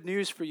is good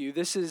news for you.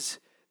 This is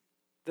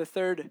the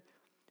third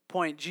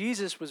point.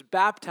 Jesus was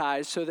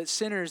baptized so that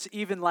sinners,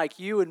 even like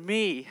you and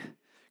me,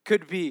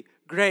 could be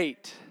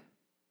great.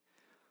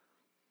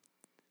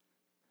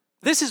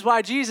 This is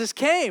why Jesus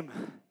came.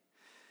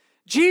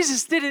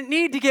 Jesus didn't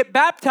need to get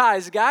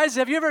baptized, guys.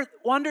 Have you ever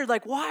wondered,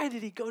 why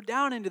did he go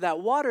down into that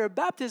water of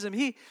baptism?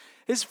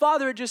 His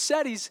Father had just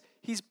said he's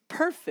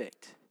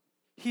perfect.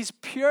 He's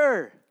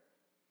pure.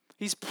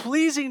 He's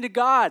pleasing to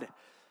God.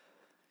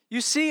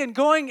 You see, in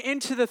going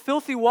into the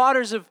filthy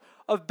waters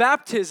of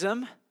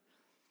baptism,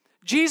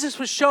 Jesus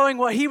was showing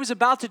what he was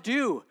about to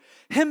do.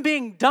 Him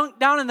being dunked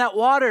down in that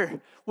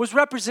water was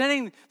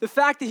representing the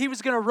fact that he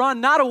was going to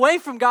run not away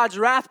from God's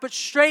wrath, but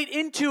straight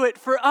into it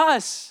for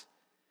us.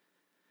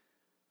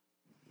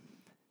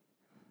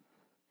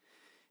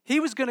 He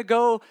was going to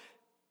go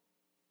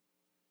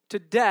to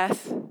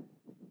death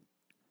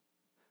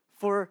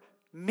for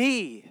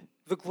me,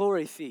 the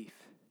glory thief,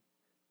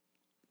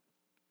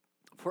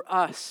 for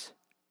us.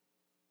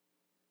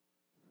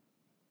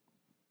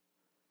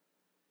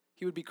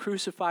 He would be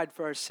crucified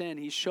for our sin.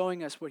 He's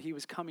showing us what he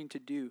was coming to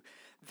do.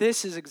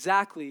 This is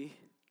exactly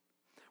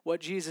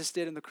what Jesus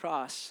did on the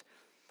cross.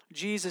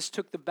 Jesus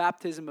took the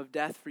baptism of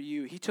death for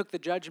you. He took the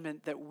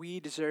judgment that we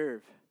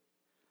deserve.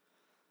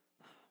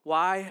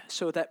 Why?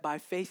 So that by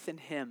faith in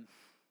him,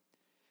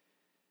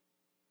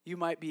 you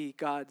might be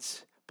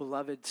God's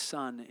beloved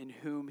Son in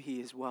whom he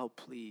is well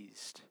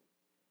pleased.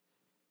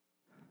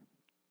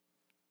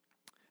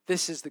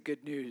 This is the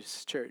good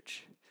news,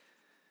 church.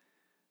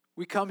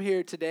 We come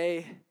here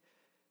today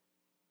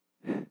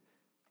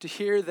to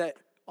hear that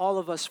all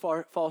of us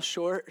fall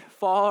short,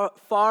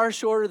 far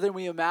shorter than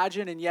we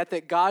imagine, and yet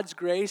that God's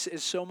grace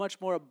is so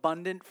much more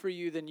abundant for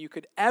you than you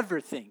could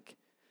ever think.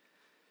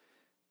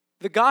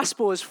 The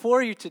gospel is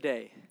for you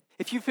today.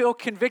 If you feel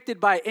convicted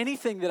by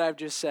anything that I've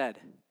just said,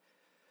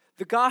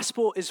 the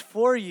gospel is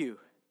for you.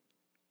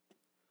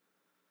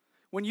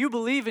 When you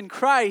believe in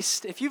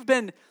Christ, if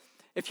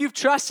you've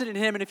trusted in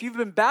him and if you've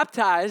been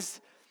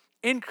baptized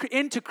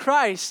into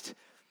Christ,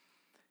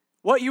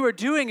 what you are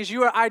doing is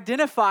you are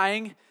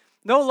identifying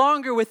no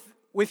longer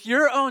with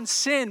your own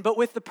sin, but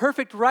with the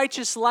perfect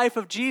righteous life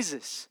of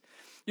Jesus.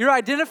 You're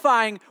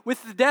identifying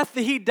with the death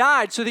that he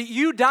died so that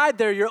you died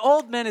there. Your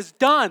old man is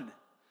done.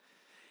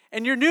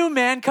 And your new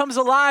man comes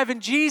alive in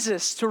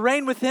Jesus to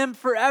reign with him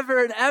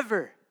forever and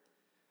ever.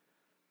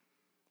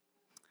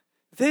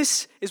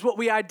 This is what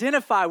we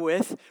identify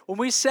with when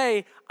we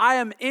say, I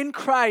am in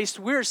Christ.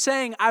 We're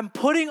saying, I'm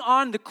putting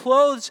on the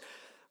clothes.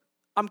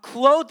 I'm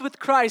clothed with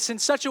Christ in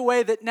such a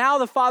way that now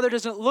the Father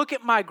doesn't look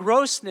at my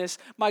grossness,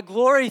 my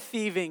glory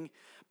thieving,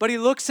 but he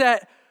looks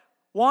at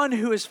one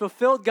who has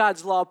fulfilled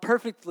God's law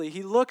perfectly.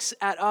 He looks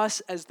at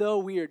us as though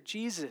we are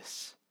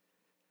Jesus.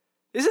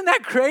 Isn't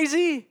that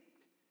crazy?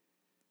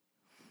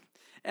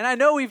 And I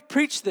know we've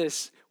preached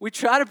this. We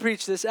try to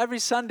preach this every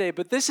Sunday,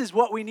 but this is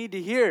what we need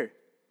to hear.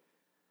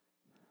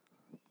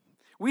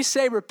 We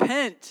say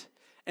repent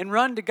and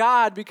run to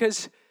God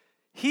because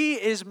he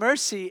is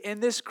mercy,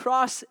 and this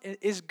cross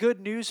is good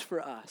news for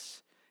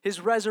us.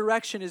 His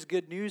resurrection is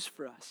good news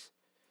for us.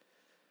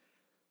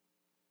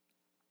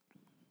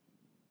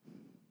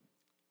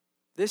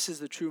 This is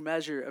the true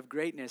measure of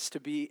greatness, to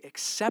be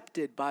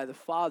accepted by the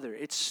Father.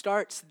 It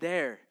starts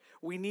there.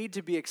 We need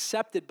to be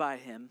accepted by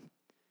him.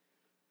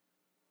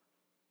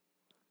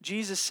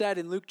 Jesus said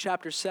in Luke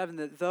chapter 7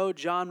 that though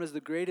John was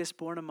the greatest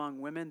born among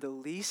women, the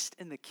least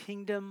in the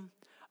kingdom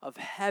of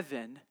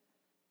heaven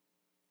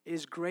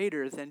is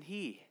greater than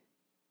he.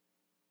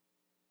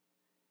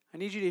 I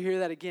need you to hear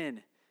that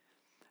again.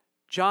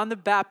 John the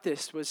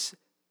Baptist was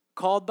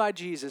called by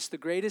Jesus the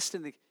greatest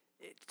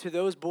to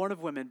those born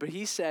of women, but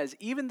he says,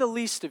 even the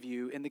least of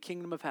you in the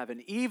kingdom of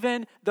heaven,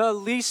 even the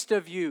least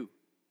of you,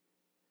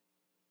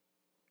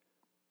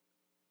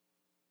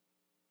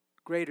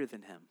 greater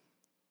than him.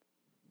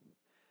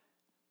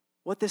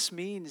 What this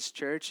means,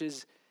 church,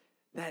 is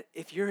that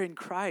if you're in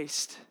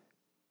Christ,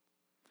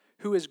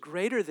 who is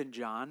greater than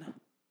John,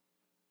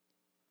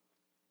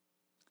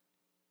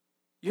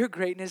 your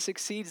greatness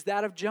exceeds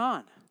that of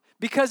John.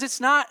 Because it's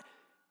not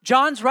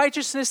John's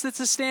righteousness that's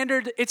the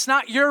standard. It's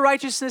not your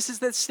righteousness that's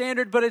the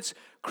standard, but it's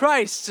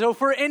Christ. So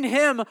if we're in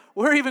him,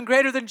 we're even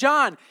greater than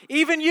John.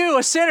 Even you,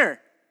 a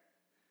sinner.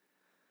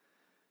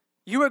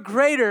 You are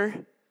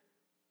greater,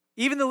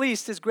 even the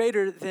least is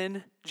greater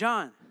than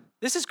John.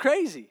 This is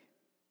crazy.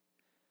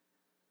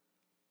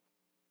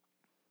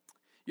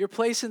 Your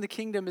place in the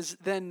kingdom is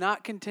then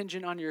not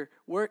contingent on your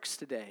works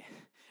today.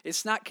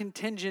 It's not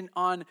contingent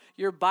on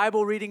your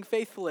Bible reading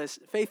faithfulness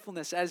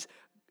as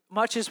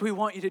much as we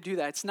want you to do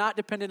that. It's not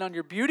dependent on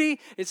your beauty.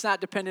 It's not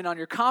dependent on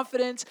your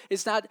confidence.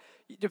 It's not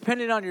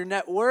dependent on your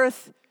net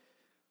worth.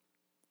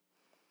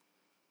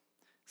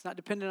 It's not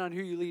dependent on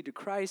who you lead to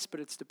Christ, but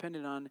it's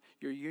dependent on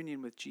your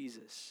union with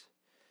Jesus.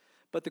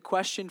 But the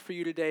question for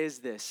you today is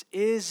this: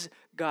 is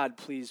God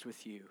pleased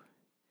with you?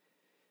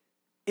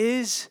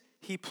 Is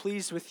he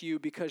pleased with you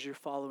because you're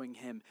following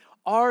him?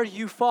 Are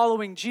you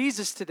following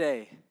Jesus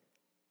today?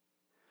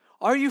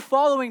 Are you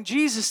following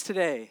Jesus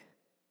today?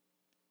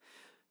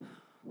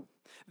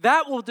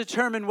 That will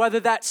determine whether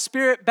that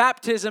Spirit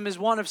baptism is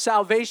one of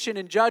salvation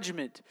and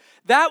judgment.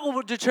 That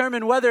will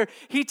determine whether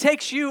he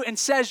takes you and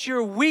says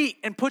you're wheat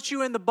and puts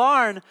you in the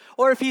barn,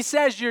 or if he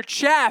says you're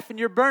chaff and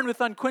you're burned with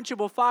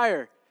unquenchable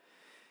fire.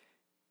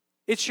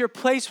 It's your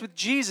place with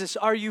Jesus.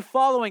 Are you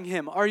following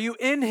him? Are you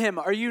in him?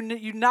 Are you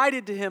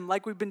united to him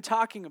like we've been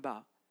talking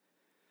about?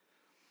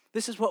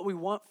 This is what we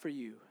want for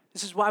you.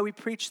 This is why we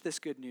preach this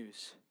good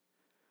news.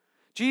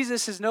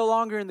 Jesus is no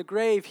longer in the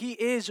grave. He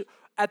is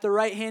at the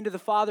right hand of the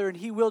Father, and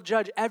he will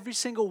judge every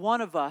single one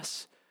of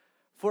us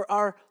for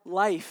our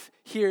life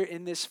here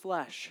in this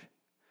flesh.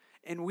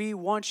 And we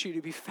want you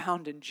to be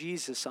found in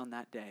Jesus on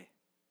that day.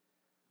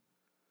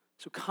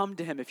 So come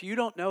to him. If you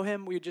don't know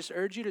him, we just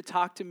urge you to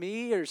talk to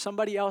me or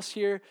somebody else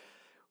here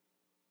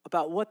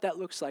about what that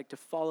looks like to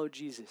follow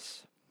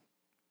Jesus.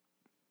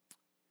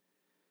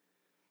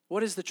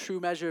 What is the true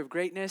measure of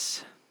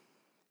greatness?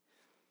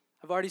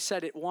 I've already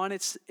said it. One,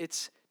 it's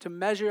to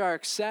measure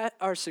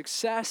our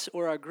success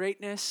or our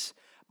greatness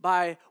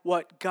by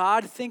what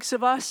God thinks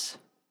of us.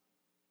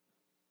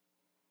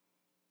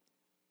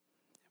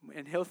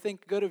 And he'll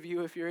think good of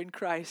you if you're in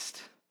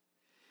Christ.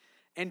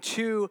 And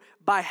two,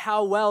 by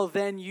how well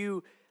then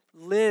you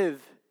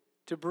live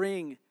to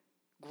bring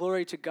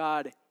glory to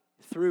God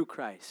through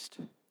Christ.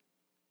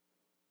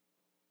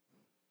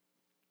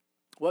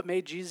 What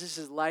made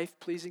Jesus' life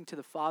pleasing to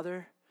the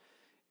Father?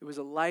 It was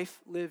a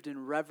life lived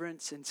in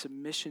reverence and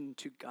submission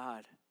to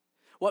God.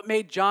 What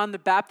made John the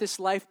Baptist's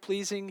life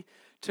pleasing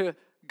to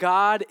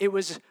God? It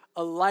was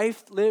a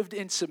life lived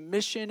in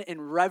submission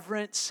and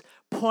reverence,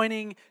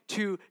 pointing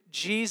to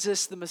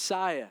Jesus the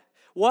Messiah.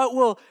 What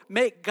will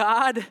make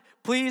God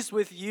pleased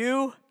with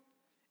you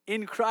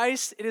in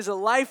Christ? It is a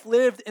life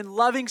lived in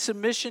loving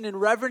submission and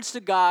reverence to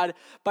God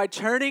by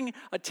turning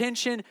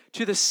attention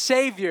to the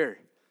Savior,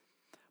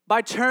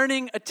 by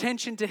turning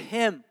attention to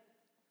him,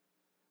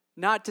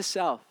 not to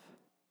self.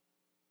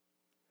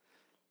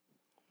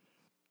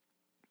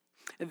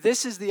 And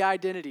this is the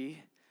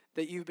identity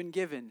that you've been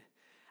given.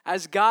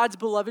 As God's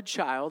beloved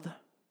child,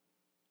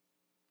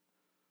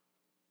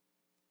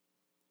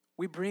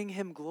 we bring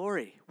him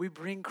glory. We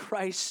bring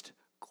Christ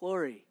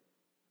glory.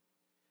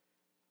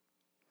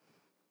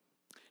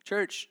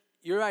 Church,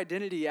 your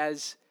identity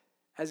as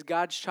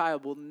God's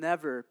child will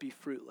never be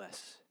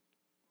fruitless.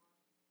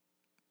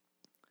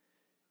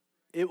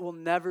 It will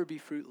never be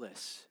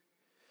fruitless.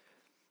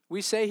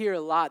 We say here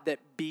a lot that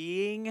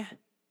being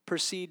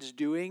precedes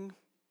doing,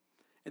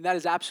 and that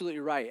is absolutely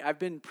right. I've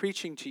been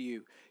preaching to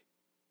you.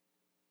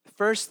 The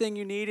first thing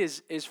you need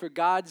is for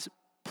God's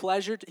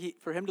pleasure,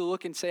 for him to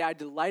look and say, I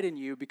delight in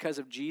you because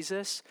of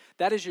Jesus.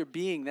 That is your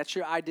being. That's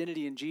your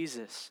identity in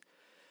Jesus.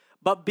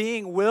 But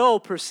being will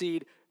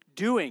precede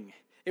doing.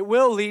 It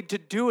will lead to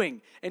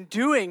doing. And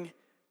doing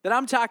that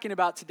I'm talking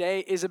about today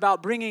is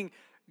about bringing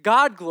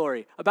God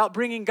glory, about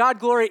bringing God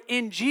glory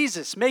in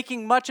Jesus,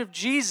 making much of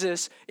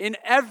Jesus in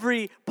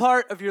every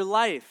part of your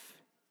life.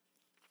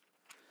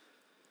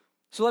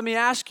 So let me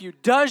ask you,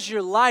 does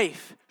your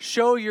life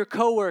show your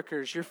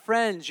coworkers, your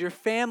friends, your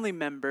family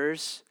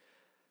members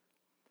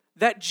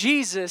that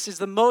Jesus is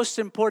the most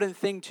important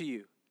thing to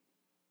you?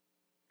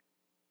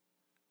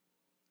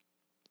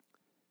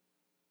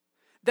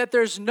 That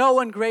there's no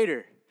one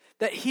greater,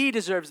 that he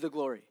deserves the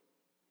glory.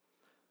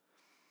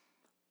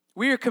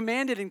 We are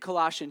commanded in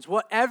Colossians,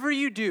 whatever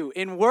you do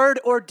in word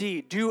or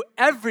deed, do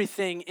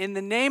everything in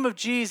the name of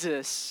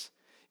Jesus,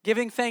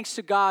 giving thanks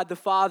to God the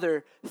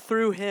Father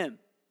through him.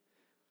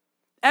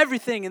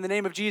 Everything in the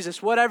name of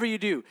Jesus, whatever you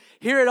do.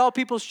 Here at All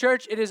People's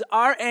Church, it is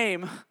our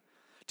aim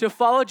to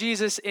follow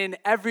Jesus in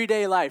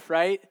everyday life,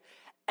 right?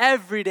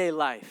 Everyday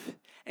life.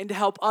 And to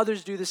help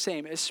others do the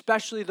same,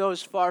 especially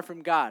those far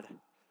from God.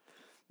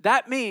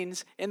 That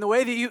means in the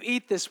way that you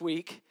eat this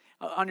week,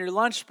 on your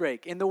lunch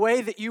break, in the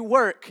way that you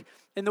work,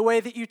 in the way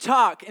that you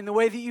talk, in the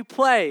way that you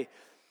play,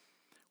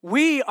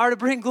 we are to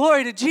bring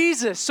glory to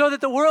Jesus so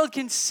that the world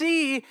can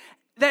see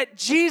that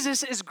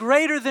Jesus is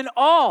greater than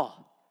all.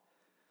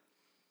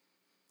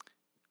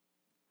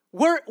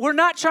 We're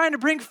not trying to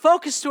bring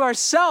focus to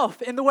ourselves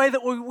in the way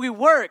that we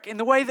work, in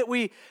the way that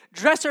we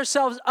dress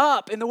ourselves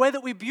up, in the way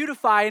that we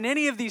beautify, in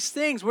any of these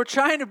things. We're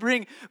trying to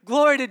bring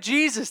glory to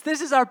Jesus. This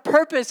is our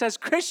purpose as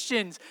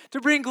Christians, to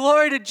bring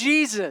glory to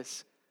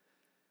Jesus.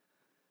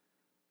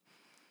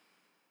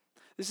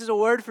 This is a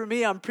word for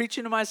me. I'm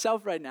preaching to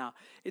myself right now.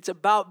 It's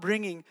about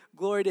bringing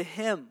glory to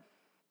Him.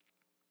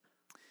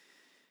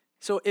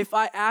 So if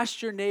I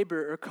asked your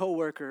neighbor or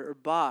coworker or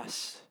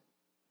boss,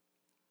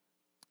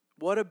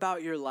 what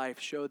about your life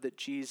showed that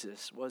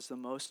Jesus was the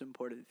most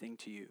important thing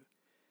to you?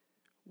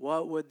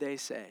 What would they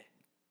say?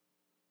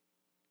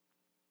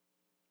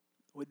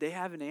 Would they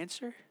have an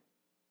answer?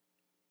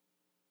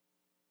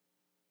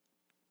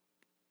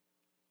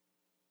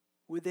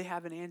 Would they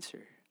have an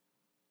answer?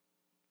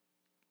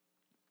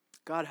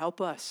 God, help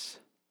us.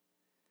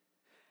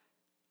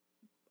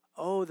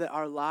 Oh, that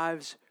our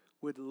lives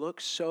would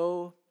look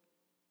so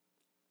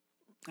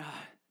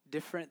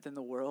different than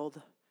the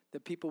world,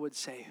 that people would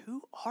say,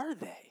 who are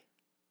they?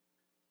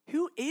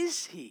 Who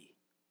is he?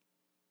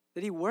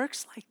 That he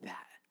works like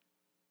that?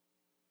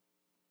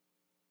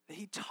 That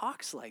he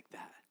talks like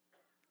that?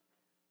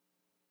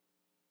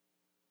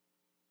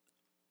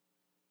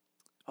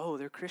 Oh,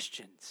 they're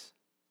Christians.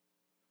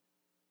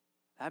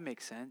 That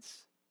makes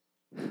sense.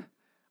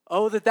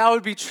 Oh, that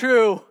would be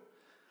true.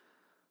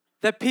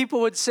 That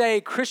people would say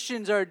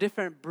Christians are a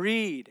different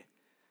breed.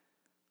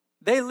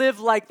 They live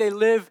like they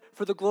live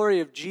for the glory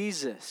of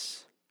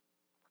Jesus.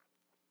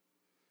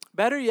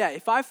 Better yet,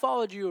 if I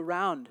followed you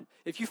around,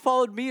 if you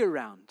followed me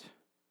around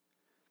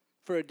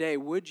for a day,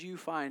 would you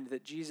find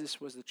that Jesus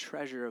was the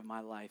treasure of my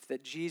life,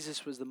 that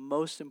Jesus was the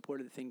most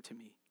important thing to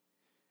me?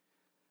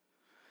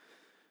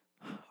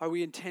 Are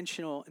we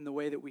intentional in the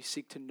way that we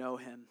seek to know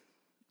Him,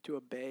 to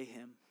obey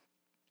Him,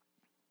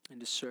 and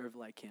to serve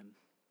like Him?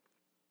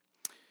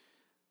 I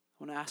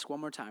want to ask one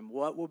more time,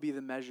 what will be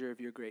the measure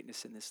of your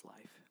greatness in this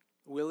life?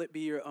 Will it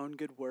be your own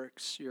good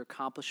works, your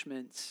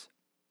accomplishments,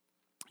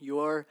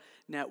 your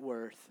net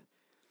worth,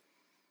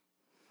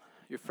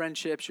 your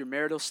friendships, your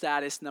marital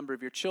status, number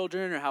of your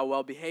children, or how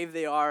well behaved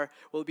they are?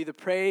 Will it be the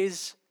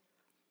praise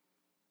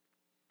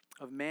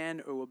of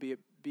man, or will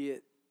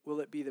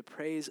it be the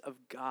praise of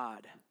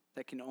God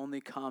that can only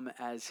come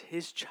as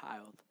His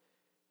child,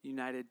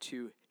 united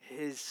to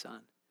His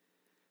Son?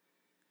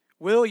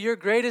 Will your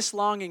greatest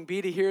longing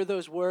be to hear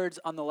those words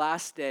on the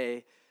last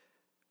day,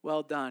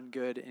 well done,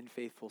 good and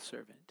faithful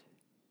servant?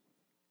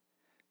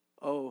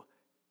 Oh,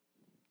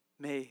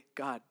 may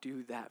God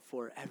do that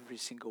for every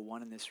single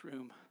one in this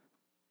room.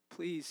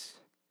 Please.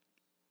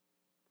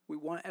 We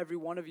want every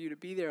one of you to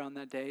be there on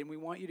that day, and we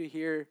want you to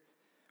hear,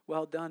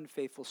 well done,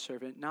 faithful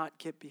servant, not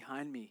get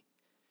behind me.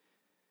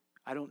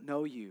 I don't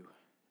know you.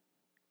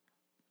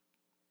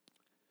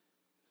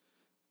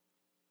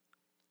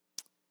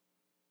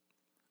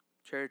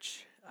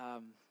 Church,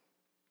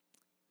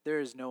 there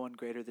is no one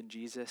greater than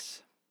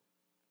Jesus.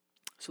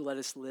 So let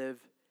us live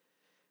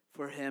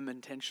for Him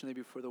intentionally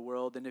before the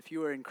world. And if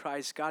you are in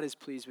Christ, God is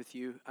pleased with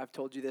you. I've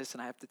told you this,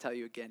 and I have to tell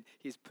you again.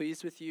 He's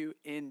pleased with you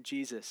in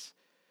Jesus,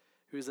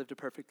 who has lived a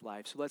perfect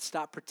life. So let's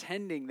stop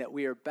pretending that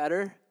we are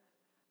better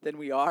than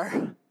we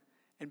are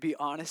and be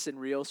honest and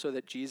real so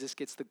that Jesus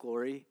gets the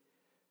glory,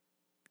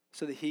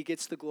 so that He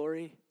gets the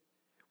glory.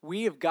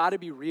 We have got to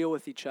be real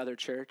with each other,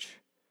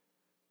 church.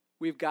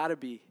 We've got to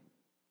be.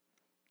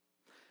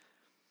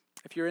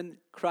 If you're in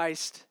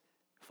Christ,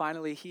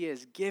 finally, He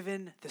has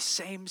given the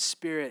same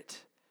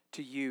Spirit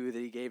to you that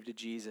He gave to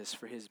Jesus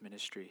for His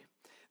ministry.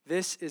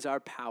 This is our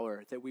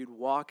power, that we'd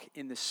walk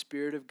in the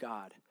Spirit of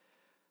God.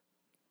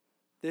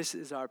 This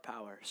is our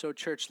power. So,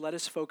 church, let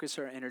us focus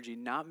our energy,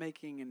 not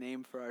making a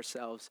name for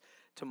ourselves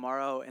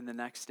tomorrow and the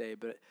next day,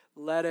 but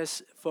let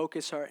us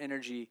focus our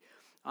energy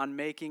on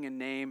making a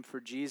name for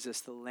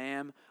Jesus, the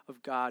Lamb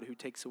of God who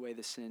takes away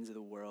the sins of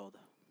the world.